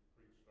you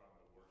preached on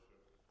the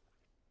worship,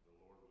 the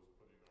Lord was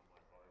putting on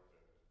my heart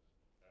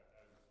that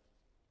as,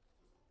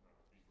 just not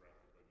to be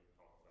graphic, but you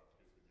talked about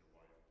kissing your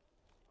wife,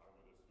 I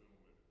would assume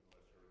that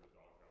unless you're in the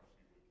doghouse,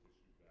 she would kiss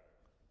you back.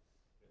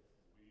 If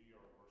we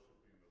are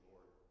worshiping the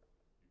Lord,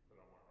 He put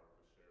on my heart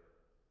to share,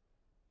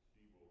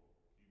 He will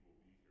be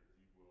here.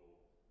 He will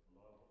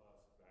love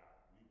us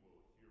back. We will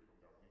hear from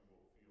God. We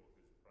will feel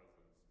His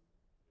presence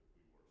if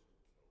we worship.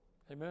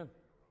 So, Amen.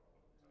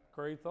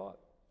 Great thought.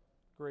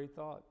 Great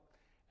thought.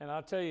 And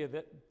I'll tell you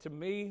that to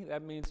me,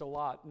 that means a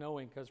lot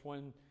knowing, because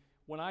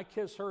when I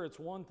kiss her, it's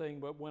one thing,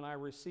 but when I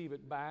receive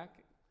it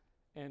back,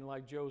 and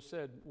like Joe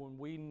said, when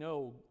we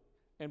know,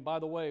 and by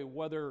the way,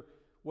 whether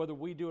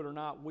we do it or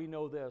not, we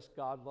know this: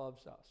 God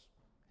loves us.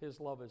 His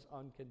love is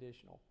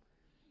unconditional.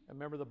 And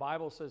remember, the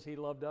Bible says He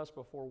loved us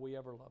before we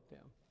ever loved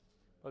Him.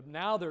 But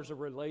now there's a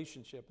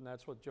relationship, and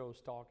that's what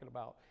Joe's talking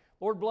about.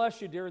 Lord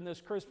bless you during this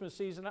Christmas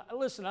season.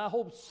 Listen, I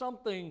hope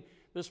something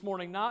this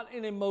morning, not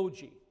an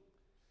emoji,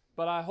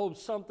 but I hope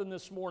something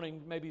this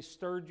morning maybe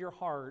stirred your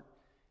heart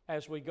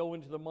as we go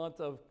into the month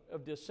of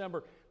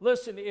December.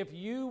 Listen, if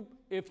you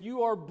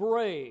are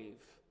brave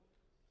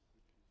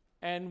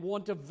and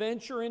want to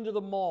venture into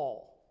the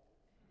mall,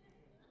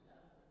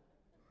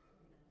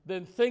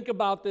 then think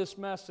about this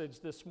message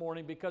this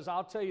morning, because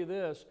I'll tell you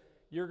this,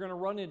 you're going to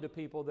run into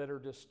people that are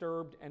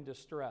disturbed and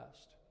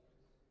distressed.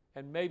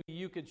 And maybe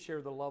you could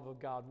share the love of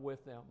God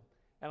with them.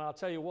 And I'll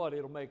tell you what,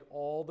 it'll make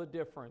all the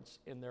difference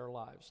in their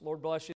lives. Lord bless you.